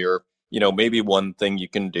GIFs earlier. Maybe one thing you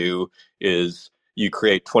can do is you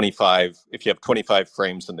create 25, if you have 25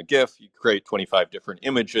 frames in the GIF, you create 25 different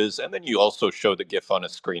images, and then you also show the GIF on a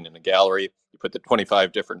screen in a gallery. You put the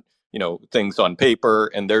 25 different, things on paper,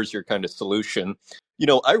 and there's your kind of solution.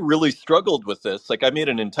 I really struggled with this. Like, I made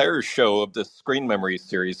an entire show of this screen memory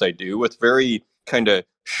series I do with very kind of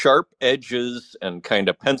sharp edges and kind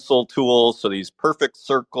of pencil tools. So these perfect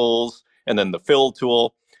circles, and then the fill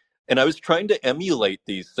tool. And I was trying to emulate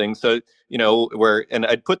these things. So, and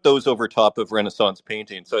I'd put those over top of Renaissance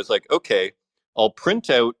painting. So I was like, okay, I'll print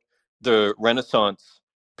out the Renaissance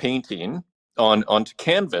painting onto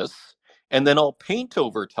canvas, and then I'll paint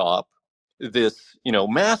over top this,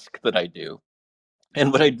 mask that I do.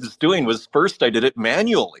 And what I was doing was, first I did it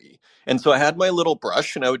manually. And so I had my little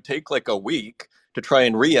brush, and I would take like a week to try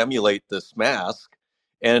and re-emulate this mask.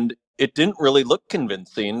 And it didn't really look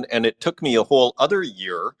convincing. And it took me a whole other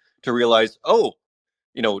year to realize, oh,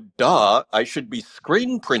 I should be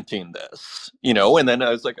screen printing this, and then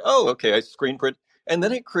I was like, oh, okay, I screen print. And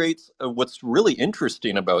then it creates what's really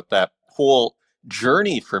interesting about that whole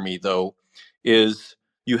journey for me, though, is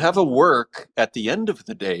you have a work at the end of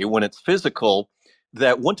the day when it's physical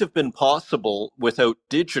that wouldn't have been possible without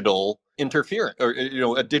digital interference, or,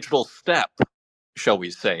 a digital step, shall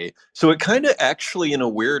we say. So it kind of actually, in a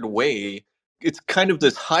weird way, it's kind of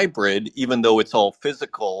this hybrid, even though it's all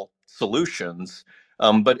physical solutions.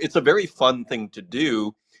 But it's a very fun thing to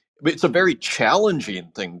do. It's a very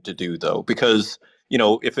challenging thing to do, though, because,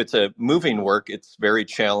 if it's a moving work, it's very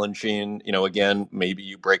challenging. Again, maybe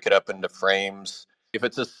you break it up into frames. If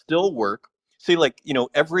it's a still work, see, like,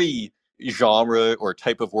 every genre or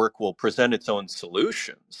type of work will present its own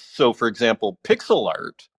solutions. So, for example, pixel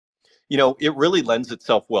art, it really lends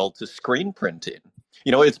itself well to screen printing.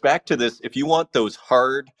 It's back to this. If you want those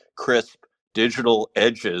hard, crisp digital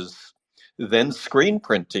edges, then screen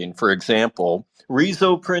printing, for example.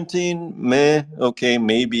 Reso printing, meh, okay,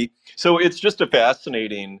 maybe. So it's just a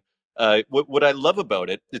fascinating, what I love about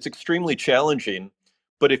it, it's extremely challenging.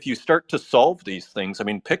 But if you start to solve these things, I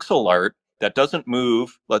mean, pixel art that doesn't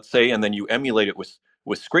move, let's say, and then you emulate it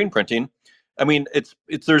with screen printing, I mean, it's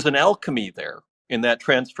there's an alchemy there in that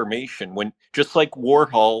transformation when just like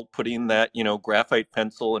Warhol putting that, graphite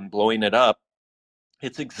pencil and blowing it up,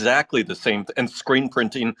 it's exactly the same. And screen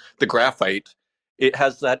printing the graphite, it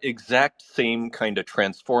has that exact same kind of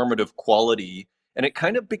transformative quality, and it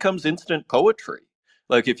kind of becomes instant poetry.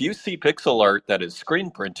 Like if you see pixel art that is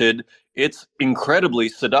screen printed, it's incredibly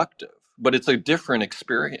seductive, but it's a different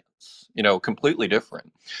experience, completely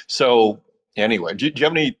different. So anyway, do you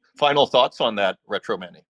have any final thoughts on that, Retro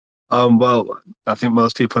Manny? Well, I think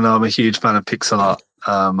most people know I'm a huge fan of pixel art.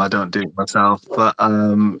 I don't do it myself, but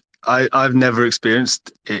I've never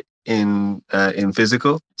experienced it in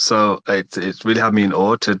physical, so it's really had me in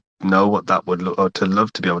awe to know what that would look, or to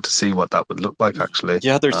love to be able to see what that would look like. Actually,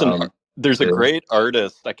 Yeah, there's a yeah. great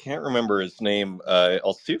artist. I can't remember his name.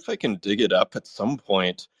 I'll see if I can dig it up at some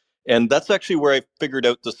point. And that's actually where I figured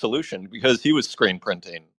out the solution because he was screen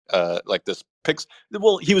printing like this pix.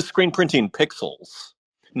 Well, he was screen printing pixels,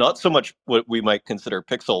 not so much what we might consider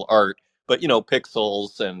pixel art, but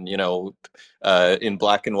pixels and in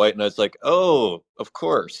black and white. And I was like, oh, of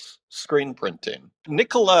course, screen printing.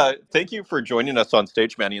 Nicola, thank you for joining us on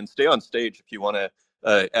stage, Manny, and stay on stage if you want to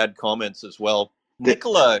add comments as well. Th-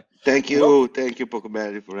 Nicola, Thank well, you,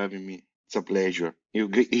 Pocomari, for having me. It's a pleasure.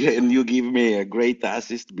 And you give me a great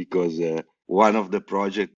assist because one of the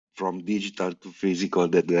projects from digital to physical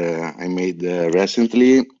that I made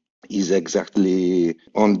recently is exactly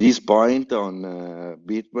on this point on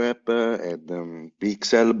bitmap and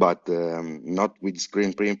pixel, but not with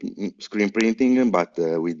screen printing, but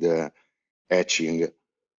with etching.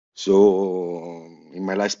 So in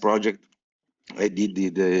my last project, I did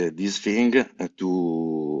this thing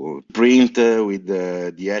to print with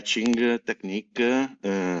the etching technique,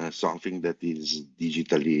 something that is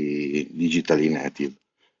digitally native.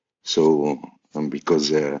 So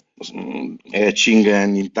because etching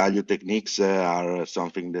and intaglio techniques are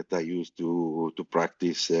something that I used to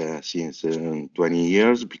practice since 20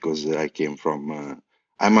 years because I came from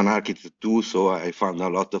I'm an architect too, so I found a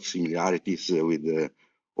lot of similarities with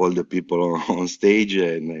all the people on stage,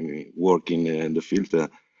 and I work in the field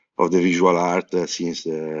of the visual art since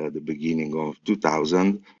the beginning of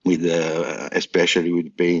 2000, with especially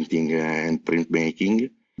with painting and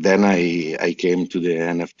printmaking. Then I came to the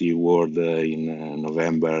NFT world in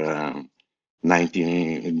November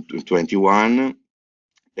 1921,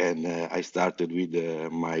 and I started with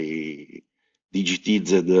my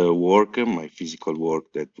digitized work, my physical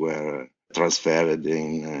work that were transferred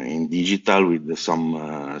in digital with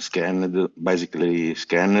some basically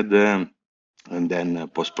scanned, and then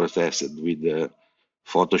post-processed with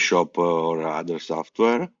Photoshop or other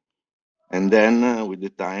software. And then with the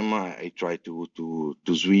time, I try to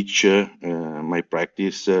switch my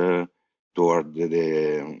practice toward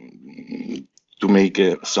to make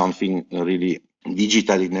something really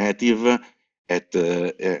digitally native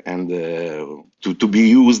and to be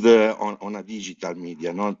used on a digital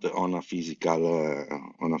media, not on a physical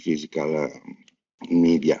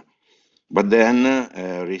media. But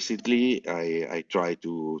then recently, I try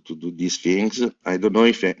to do these things. I don't know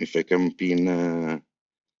if I can pin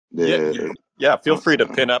yeah, the yeah, feel uh, free to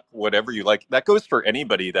pin up whatever you like. That goes for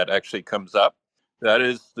anybody that actually comes up. That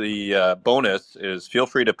is the bonus is feel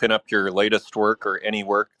free to pin up your latest work or any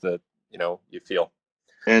work that, you feel.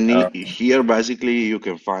 and Uh, here basically you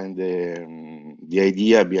can find the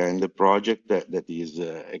idea behind the project that is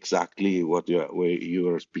exactly what you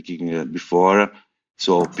were speaking before.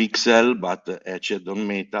 So pixel, but etched on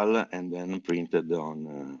metal and then printed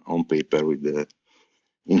on paper with the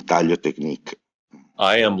intaglio technique.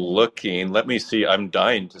 I am looking. Let me see. I'm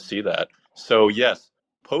dying to see that. So yes,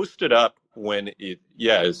 post it up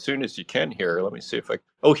as soon as you can here. Let me see if I.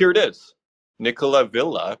 Oh, here it is. Nicola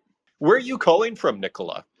Villa. Where are you calling from,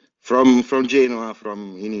 Nicola? From Genoa,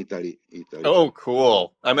 from in Italy. Oh,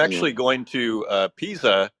 cool. I'm Yeah. actually going to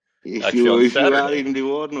Pisa If actually you on if you are Saturday. in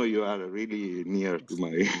Livorno, you are really near to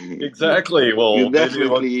my. Exactly. You Well, maybe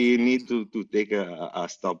definitely need to take a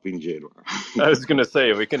stop in Genoa. I was going to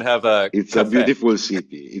say we can have a It's a cafe. beautiful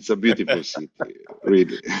city. It's a beautiful city,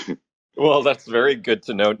 really. Well, that's very good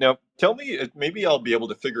to know. Now, tell me, maybe I'll be able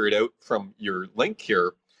to figure it out from your link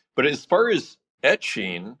here. But as far as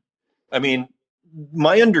etching, I mean,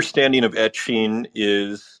 my understanding of etching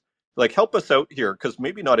is like help us out here because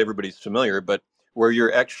maybe not everybody's familiar, but where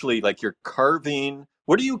you're actually like you're carving.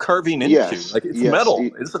 What are you carving into? Yes, Like it's yes. metal,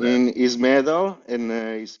 isn't it? In is metal and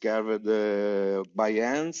is carved by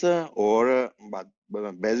hands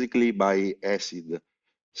but basically by acid.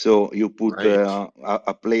 So you put Right.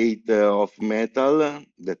 a plate of metal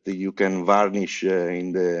that you can varnish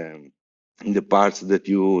in the parts that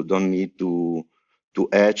you don't need to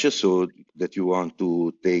etch, so that you want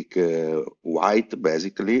to take white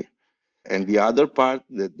basically, and the other part,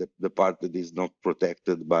 the part that is not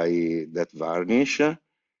protected by that varnish,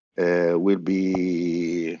 will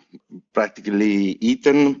be practically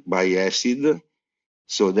eaten by acid.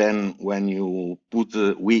 So then, when you put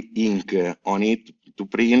ink on it to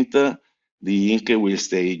print, the ink will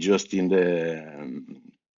stay just in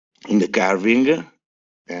the carving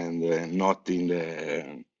and not in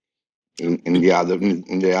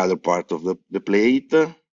the other part of the plate.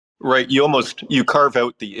 Right. You carve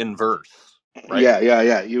out the inverse, right?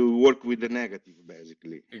 Yeah. You work with the negative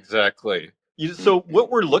basically. Exactly. Mm, So mm.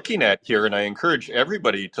 what we're looking at here, and I encourage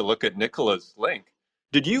everybody to look at Nicola's link.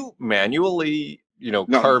 Did you manually,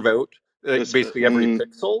 No, carve out it's, basically every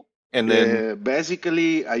pixel, and then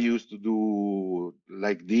basically, I used to do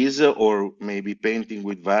like this, or maybe painting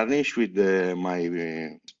with varnish with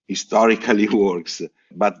my historically works.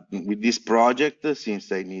 But with this project,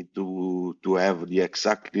 since I need to have the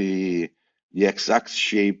exact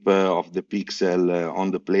shape of the pixel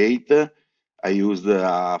on the plate, I used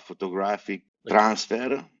a photographic like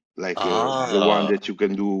transfer, like the one ah that you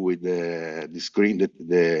can do with the screen,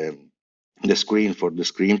 the screen for the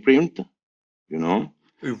screen print, you know.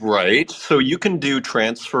 right? So you can do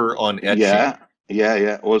transfer on etching.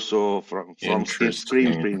 Yeah. Also, from screen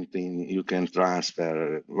Interesting. printing, you can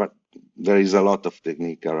transfer. But there is a lot of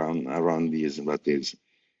technique around this. But it's,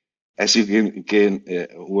 as you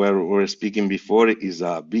where we're speaking before, is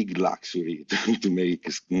a big luxury to make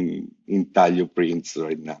intaglio prints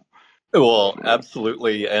right now. Well, For,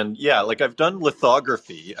 absolutely. And yeah, like I've done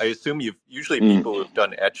lithography. I assume you've usually people mm, who've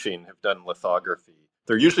done etching have done lithography.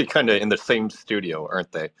 They're usually kind of in the same studio,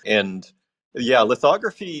 aren't they? And yeah,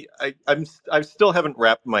 lithography, I still haven't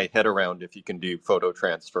wrapped my head around if you can do photo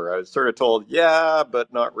transfer. I was sort of told, yeah,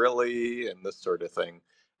 but not really, and this sort of thing.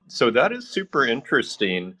 So that is super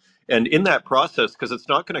interesting. And in that process, because it's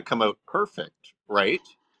not going to come out perfect, right?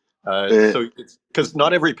 uh, So it's because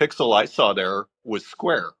not every pixel I saw there was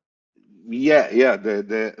square. yeah.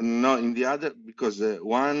 The no in the other, because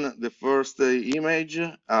the first image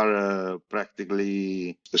are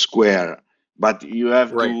practically square, but you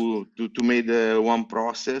have Right. to make one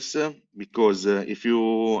process, because if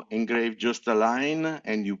you engrave just a line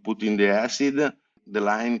and you put in the acid, the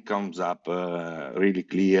line comes up really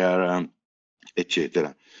clear,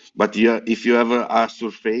 etc. But yeah, if you have a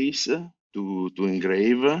surface to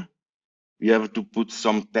engrave, you have to put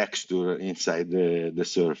some texture inside the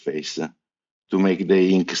surface to make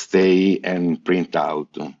the ink stay and print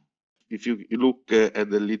out. If you look at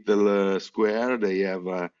the little square, they have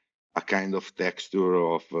a kind of texture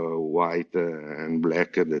of white and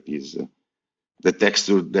black, that is the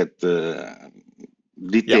texture that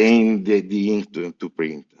Yep. detain the ink to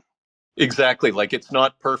print. Exactly. Like it's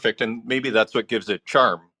not perfect, and maybe that's what gives it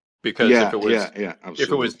charm. Because Yeah,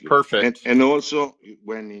 if it was absolutely. perfect, And also,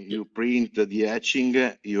 when you print the etching,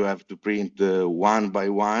 you have to print one by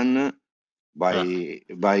one, uh,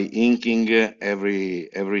 by inking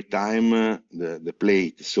every time the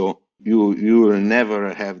plate. So you will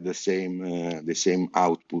never have the same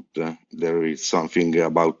output. There is something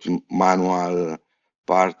about manual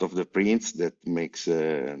part of the prints that makes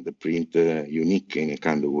the print unique in a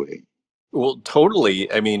kind of way. well,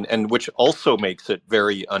 totally. I mean, and which also makes it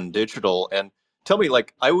very undigital. And tell me,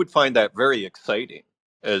 like, I would find that very exciting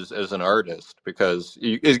as an artist because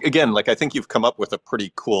again, like I think you've come up with a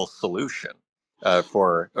pretty cool solution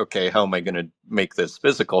for okay, how am I going to make this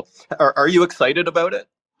physical? Are you excited about it?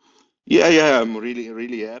 Yeah, I'm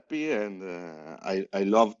really happy, and I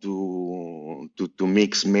love to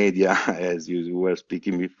mix media as you were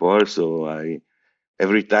speaking before. So I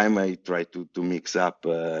every time I try to mix up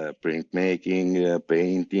printmaking,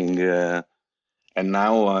 painting, and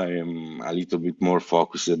now I'm a little bit more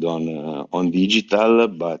focused on digital,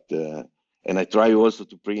 but and I try also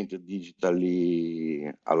to print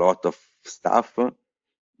digitally a lot of stuff,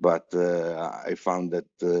 but I found that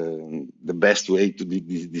the best way to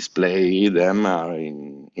display them are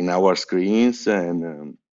in our screens,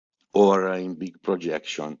 and or in big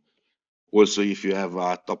projection. Also, if you have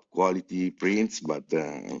top quality prints, but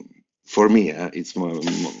for me, it's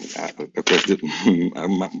a question,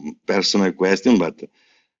 a personal question, but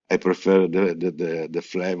I prefer the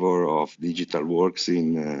flavor of digital works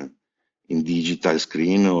in digital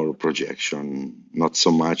screen or projection, not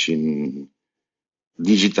so much in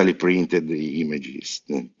digitally printed images.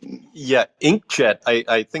 Yeah, inkjet,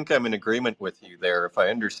 I think I'm in agreement with you there if I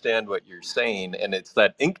understand what you're saying, and it's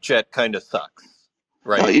that inkjet kind of sucks,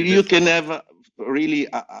 No, right? you can have really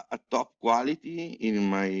a top quality in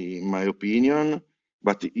my opinion,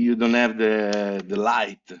 but you don't have the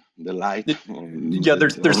light Yeah,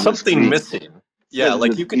 there's on the something screen. missing. Yeah, Yeah,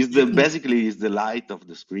 like you can basically is the light of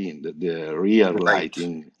the screen, the real right.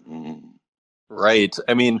 lighting. Right.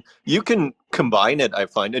 I mean, you can combine it, I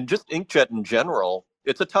find, and just inkjet in general,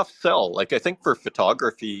 it's a tough sell. Like I think for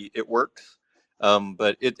photography it works.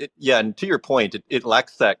 But yeah, and to your point, it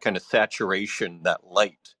lacks that kind of saturation, that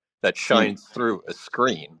light that Mm. shines through a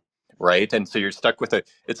screen, right? And so you're stuck with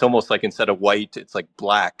it's almost like instead of white, it's like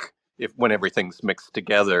black if when everything's mixed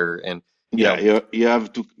together. And you Yeah, know, you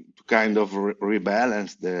have to kind of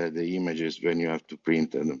rebalance the images when you have to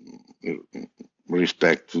print them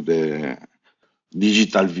respect to the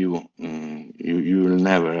digital view. You will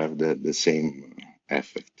never have the same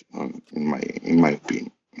effect, in my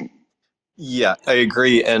opinion. yeah, I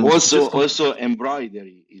agree. And just Also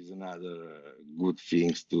embroidery is another good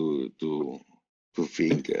things to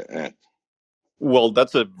think at. well,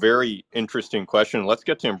 that's a very interesting question. Let's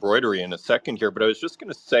get to embroidery in a second here, but I was just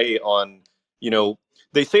going to say on, you know,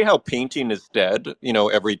 they say how painting is dead,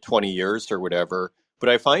 every 20 years or whatever. But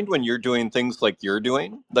I find when you're doing things like you're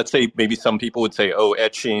doing, let's say maybe some people would say, oh,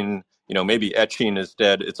 etching, maybe etching is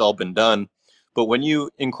dead, it's all been done. But when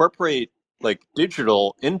you incorporate like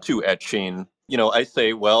digital into etching, I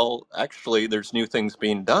say, well, actually, there's new things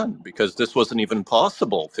being done because this wasn't even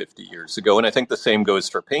possible 50 years ago. And I think the same goes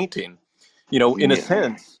for painting. In a Yeah,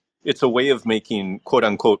 sense, it's a way of making quote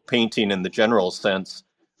unquote painting in the general sense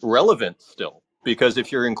relevant still. Because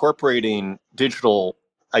if you're incorporating digital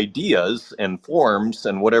ideas and forms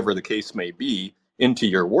and whatever the case may be into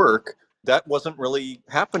your work, that wasn't really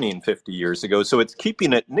happening 50 years ago. So it's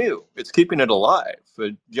keeping it new, it's keeping it alive. Do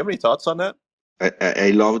you have any thoughts on that?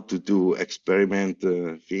 I love to experiment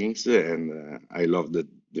things, and I love that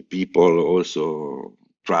the people also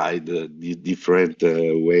try the different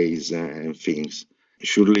ways and things.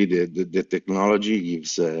 Surely the technology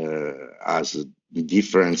gives us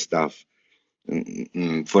different stuff.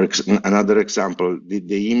 Another example,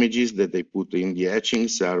 the images that they put in the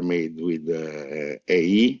etchings are made with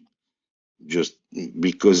AE, just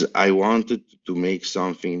because I wanted to make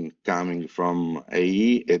something coming from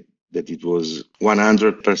AE that it was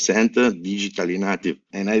 100% digitally native.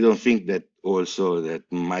 And I don't think that also that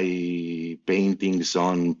my paintings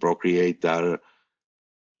on Procreate are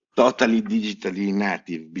totally digitally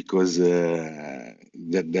native, because that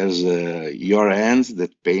there's your hands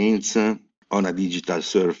that paints on a digital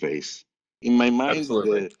surface. In my mind,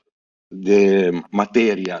 Absolutely. the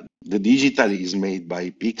material, the digital is made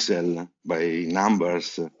by pixel, by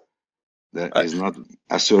numbers. That I, is not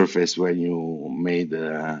a surface when you made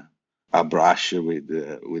a brush with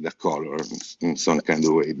a color in some kind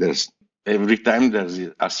of way. There's every time there's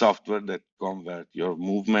a software that convert your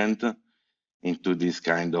movement into this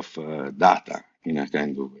kind of data in a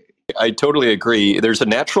kind of way. I totally agree. There's a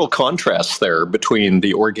natural contrast there between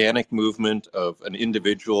the organic movement of an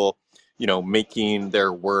individual, making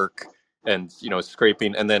their work and,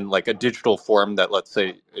 scraping, and then like a digital form that, let's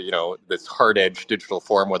say, this hard edge digital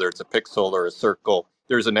form, whether it's a pixel or a circle.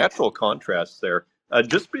 There's a natural contrast there.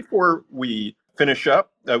 Just before we finish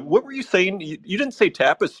up, what were you saying? You didn't say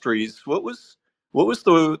tapestries. What was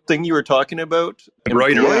the thing you were talking about?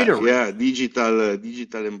 Embroidery. Embroidery. Yeah,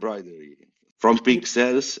 digital embroidery from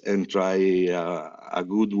pixels, and try a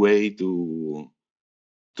good way to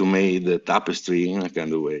make the tapestry in a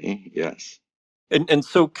kind of way. Yes. And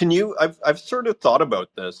so can you I've sort of thought about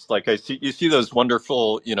this. Like you see those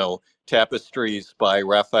wonderful, tapestries by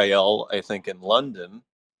Raphael, I think in London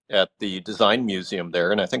at the Design Museum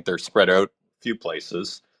there, and I think they're spread out a few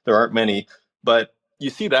places. There aren't many, but you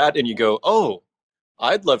see that and you go, "Oh,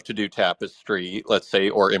 I'd love to do tapestry, let's say,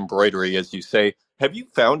 or embroidery as you say." Have you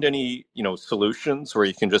found any, solutions where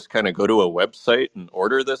you can just kind of go to a website and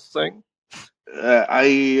order this thing?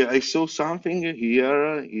 I saw something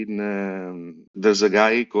here in there's a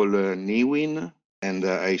guy called Newin, and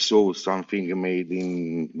I saw something made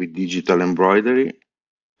in with digital embroidery.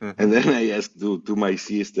 And Hmm. then I asked to my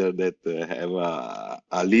sister that have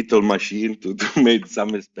a little machine to make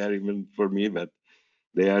some experiment for me, but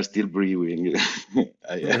they are still brewing.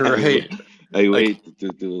 Right. I Like wait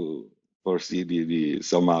to foresee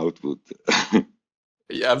some output.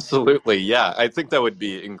 yeah, absolutely. Yeah, I think that would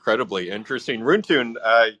be incredibly interesting. Runtun,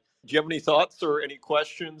 do you have any thoughts or any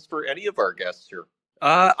questions for any of our guests here?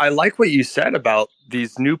 I like what you said about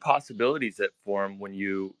these new possibilities that form when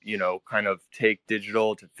kind of take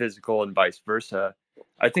digital to physical and vice versa.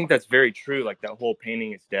 I think that's very true. Like that whole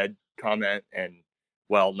painting is dead comment. And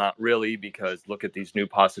well, not really, because look at these new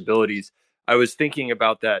possibilities. I was thinking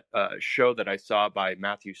about that show that I saw by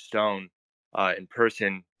Matthew Stone in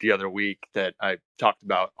person the other week that I talked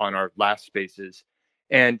about on our last spaces.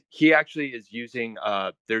 And he actually is using,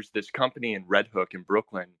 there's this company in Red Hook in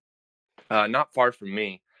Brooklyn, not far from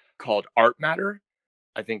me, called Art Matter.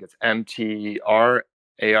 I think it's MTR,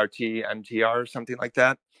 something like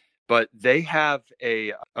that. But they have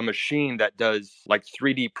a machine that does like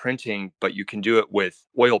 3D printing, but you can do it with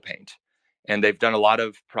oil paint. And they've done a lot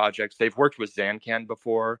of projects. They've worked with Zancan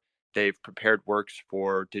before. They've prepared works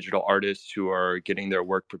for digital artists who are getting their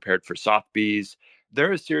work prepared for Sotheby's.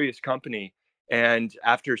 They're a serious company. And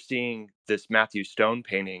after seeing this Matthew Stone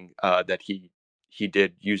painting that he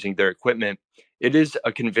did using their equipment, it is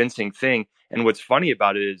a convincing thing. And what's funny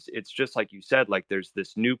about it is it's just like you said, like there's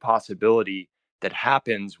this new possibility that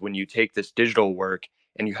happens when you take this digital work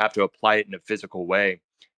and you have to apply it in a physical way.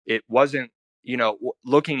 It wasn't,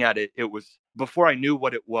 looking at it, it was before I knew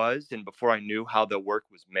what it was and before I knew how the work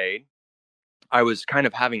was made, I was kind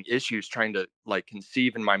of having issues trying to like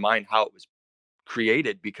conceive in my mind how it was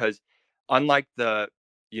created, because unlike the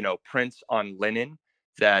prints on linen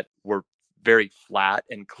that were very flat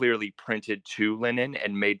and clearly printed to linen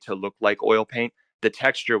and made to look like oil paint, the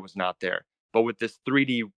texture was not there. But with this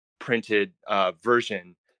 3D printed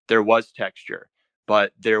version, there was texture,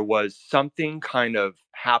 but there was something kind of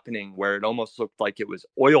happening where it almost looked like it was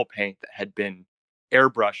oil paint that had been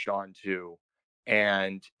airbrushed onto,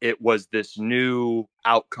 and it was this new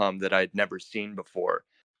outcome that I'd never seen before.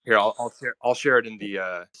 Here, I'll share it in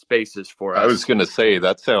the spaces for us. I was going to say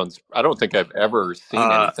that sounds. I don't think I've ever seen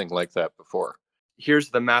anything like that before. Here's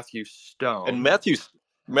the Matthew Stone. And Matthew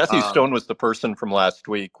Stone was the person from last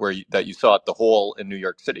week that you saw at the Hole in New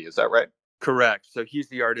York City. Is that right? Correct. So he's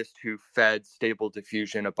the artist who fed Stable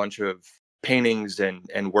Diffusion a bunch of paintings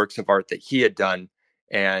and works of art that he had done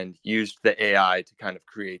and used the AI to kind of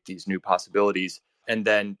create these new possibilities, and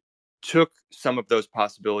then took some of those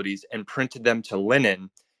possibilities and printed them to linen.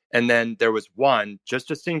 And then there was one,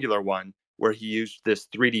 just a singular one, where he used this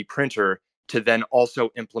 3D printer to then also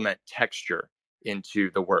implement texture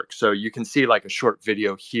into the work. So you can see like a short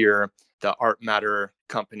video here. The Art Matter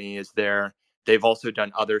company is there. They've also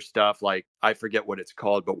done other stuff, like I forget what it's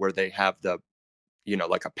called, but where they have the,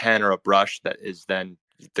 like a pen or a brush that is then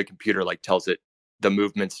the computer like tells it the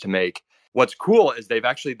movements to make. What's cool is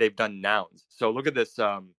they've done nouns. So look at this.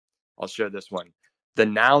 I'll share this one. The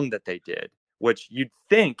noun that they did, which you'd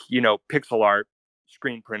think, pixel art,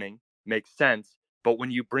 screen printing makes sense. But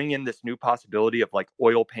when you bring in this new possibility of like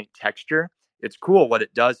oil paint texture, it's cool what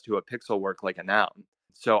it does to a pixel work like a noun.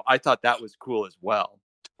 So I thought that was cool as well.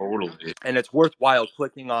 Totally. And it's worthwhile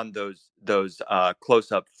clicking on those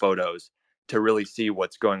close-up photos to really see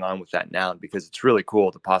what's going on with that noun, because it's really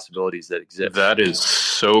cool, the possibilities that exist. That is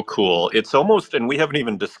so cool. It's almost, and we haven't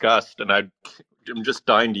even discussed, and I'm just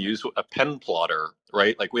dying to use a pen plotter,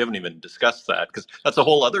 right? Like we haven't even discussed that, because that's a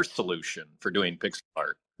whole other solution for doing pixel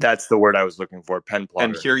art. That's the word I was looking for, pen plotter.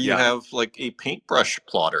 And here you have like a paintbrush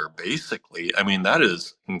plotter, basically. I mean, that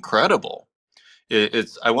is incredible.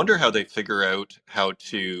 I wonder how they figure out how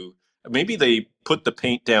to, maybe they put the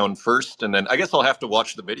paint down first, and then I guess I'll have to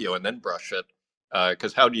watch the video and then brush it,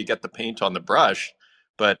 because how do you get the paint on the brush?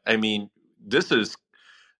 But I mean,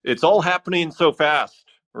 it's all happening so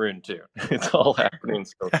fast, Runetoon. It's all happening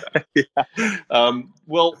so fast. Yeah.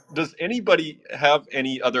 Well, does anybody have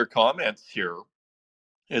any other comments here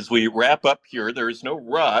as we wrap up here? There is no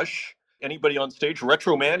rush. Anybody on stage?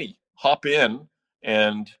 Retro Manny, hop in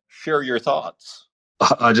and share your thoughts.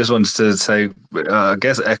 I just wanted to say, I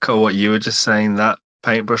guess echo what you were just saying, that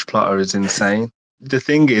paintbrush plotter is insane. The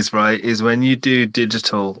thing is, right, is when you do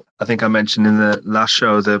digital, I think I mentioned in the last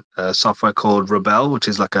show the software called Rebel, which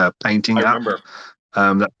is like a painting app. Remember.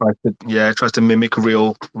 That tries to mimic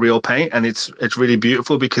real paint, and it's really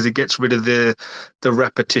beautiful because it gets rid of the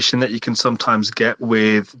repetition that you can sometimes get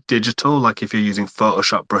with digital. Like if you're using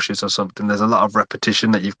Photoshop brushes or something, there's a lot of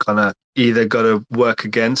repetition that you've kind of either got to work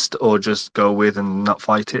against or just go with and not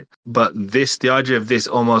fight it. But the idea of this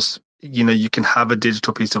almost, you can have a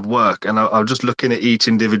digital piece of work, and I was just looking at each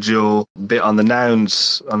individual bit on the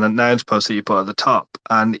nouns post that you put at the top,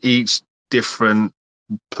 and each different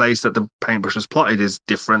place that the paintbrush is plotted is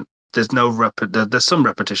different. There's there's some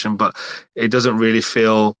repetition, but it doesn't really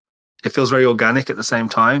feel. It feels very organic at the same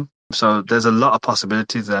time. So there's a lot of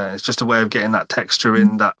possibilities there. It's just a way of getting that texture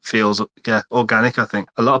in that feels organic. I think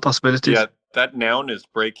a lot of possibilities. Yeah, that noun is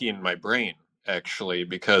breaking my brain. actually,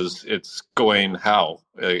 because it's going how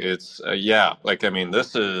it's yeah, like I mean,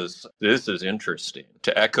 this is interesting.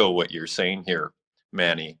 To echo what you're saying here,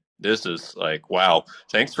 Manny, this is like wow.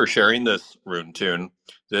 Thanks for sharing this, Rune Tune.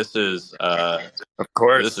 This is Of this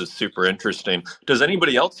course. is super interesting. Does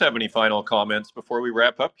anybody else have any final comments before we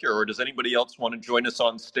wrap up here, or does anybody else want to join us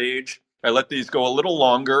on stage? I let these go a little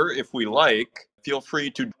longer if we like. Feel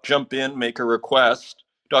free to jump in, make a request.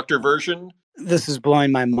 Dr. Version? This is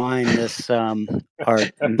blowing my mind, this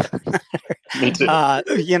art. Me too.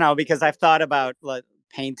 Because I've thought about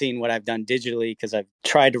painting what I've done digitally, because I've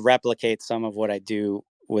tried to replicate some of what I do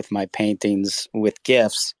with my paintings with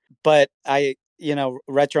GIFs. But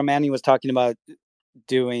Retro Manny was talking about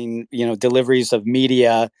doing, deliveries of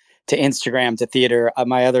media to Instagram, to theater.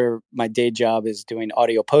 My day job is doing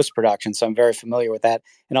audio post-production, so I'm very familiar with that.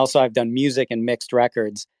 And also I've done music and mixed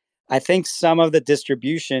records. I think some of the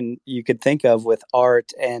distribution you could think of with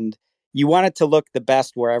art, and you want it to look the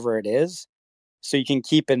best wherever it is. So you can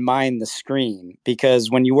keep in mind the screen, because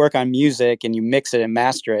when you work on music and you mix it and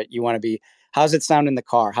master it, you want to be, how's it sound in the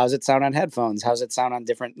car? How's it sound on headphones? How's it sound on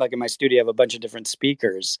different, like in my studio, I have a bunch of different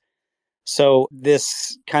speakers. So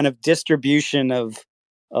this kind of distribution of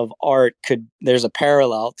art there's a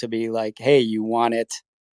parallel to be like, hey, you want it,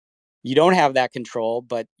 you don't have that control,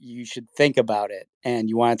 but you should think about it, and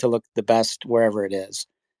you want it to look the best wherever it is.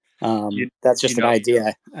 That's just an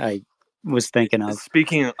idea I was thinking of.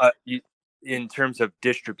 Speaking in terms of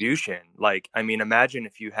distribution, like, I mean, imagine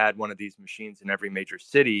if you had one of these machines in every major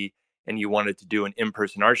city and you wanted to do an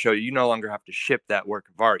in-person art show. You no longer have to ship that work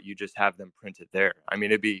of art. You just have them printed there. I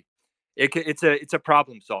mean, it's a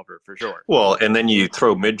problem solver for sure. Well, and then you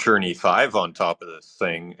throw Midjourney 5 on top of this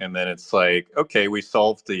thing, and then it's like, okay, we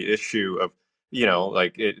solved the issue of,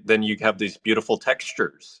 then you have these beautiful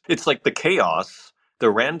textures. It's like the chaos, the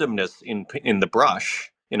randomness in the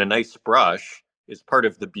brush, in a nice brush, is part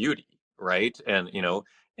of the beauty, right?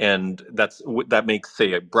 And that makes,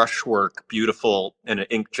 say, a brushwork beautiful and an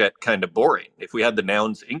inkjet kind of boring. If we had the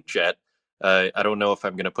Nouns inkjet, I don't know if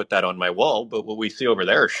I'm going to put that on my wall, but what we see over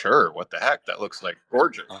there, sure. What the heck? That looks like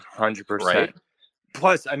gorgeous. 100%. Right?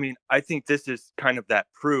 Plus, I mean, I think this is kind of that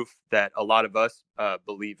proof that a lot of us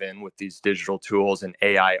believe in with these digital tools and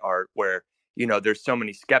AI art, where, there's so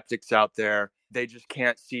many skeptics out there. They just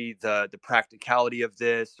can't see the practicality of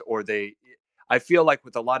this, or I feel like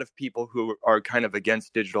with a lot of people who are kind of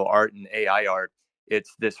against digital art and AI art,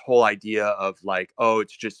 it's this whole idea of like, oh,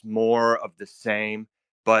 it's just more of the same.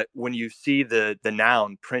 But when you see the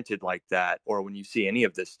noun printed like that, or when you see any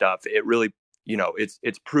of this stuff, it really,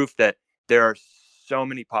 it's proof that there are so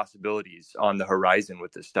many possibilities on the horizon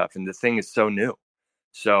with this stuff, and the thing is so new.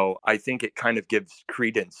 So I think it kind of gives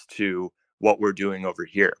credence to what we're doing over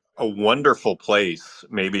here. A wonderful place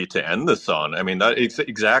maybe to end this on. I mean,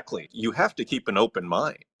 exactly. You have to keep an open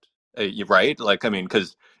mind, right? Like, I mean,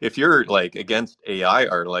 because if you're like against AI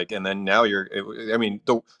or like, and then now I mean,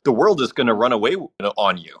 the world is going to run away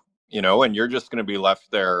on you, and you're just going to be left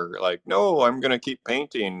there like, no, I'm going to keep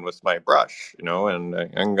painting with my brush, and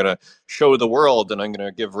I'm going to show the world, and I'm going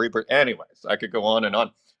to give rebirth. Anyways, I could go on and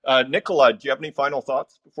on. Nicola, do you have any final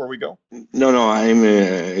thoughts before we go? No, I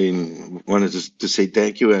wanted to say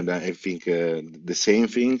thank you, and I think the same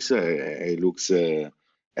things. I looks at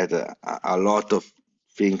a lot of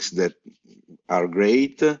things that are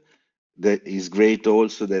great. That is great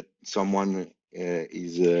also that someone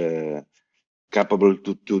is capable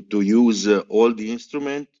to use all the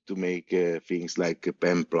instrument to make things like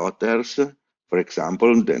pen plotters, for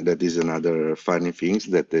example. That is another funny things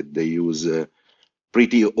that they use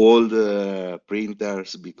pretty old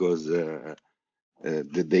printers, because the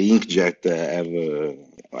inkjet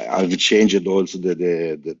have changed also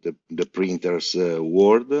the printers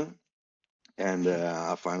word, and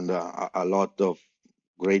I found a lot of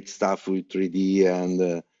great stuff with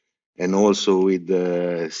 3D and also with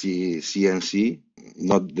CNC,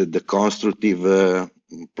 not the constructive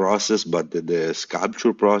process, but the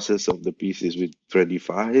sculpture process of the pieces with 3D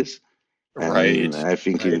files. And Right. I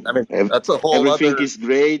think Right. I mean, that's a whole everything other. is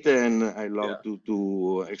great, and I love Yeah.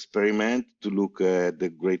 to experiment, to look at the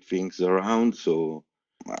great things around. So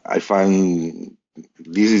I find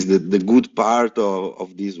this is the good part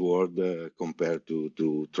of this world compared to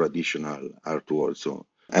traditional art world. So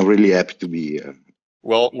I'm really happy to be here.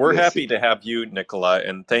 Well, we're That's happy it. to have you, Nicola,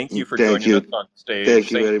 and thank you for Thank joining us you. on stage.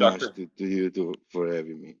 Thank you Thank very much Dr. to you too for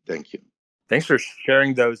having me. Thank you. Thanks for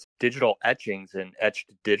sharing those digital etchings and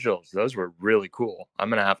etched digitals. Those were really cool. I'm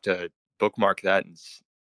going to have to bookmark that and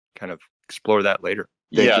kind of explore that later.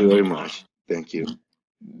 Thank Yeah, you very much. Thank you.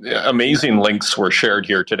 amazing links were shared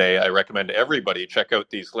here today. I recommend everybody check out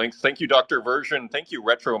these links. Thank you, Dr. Version. Thank you,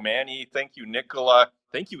 Retro Manny. Thank you, Nicola.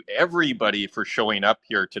 Thank you, everybody, for showing up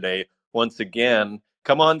here today. Once again,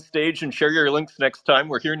 come on stage and share your links next time.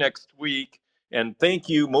 We're here next week. And thank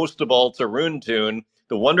you most of all to Runetoon,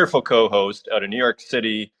 the wonderful co-host out of New York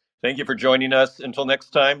City. Thank you for joining us. Until next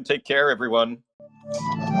time, take care, everyone.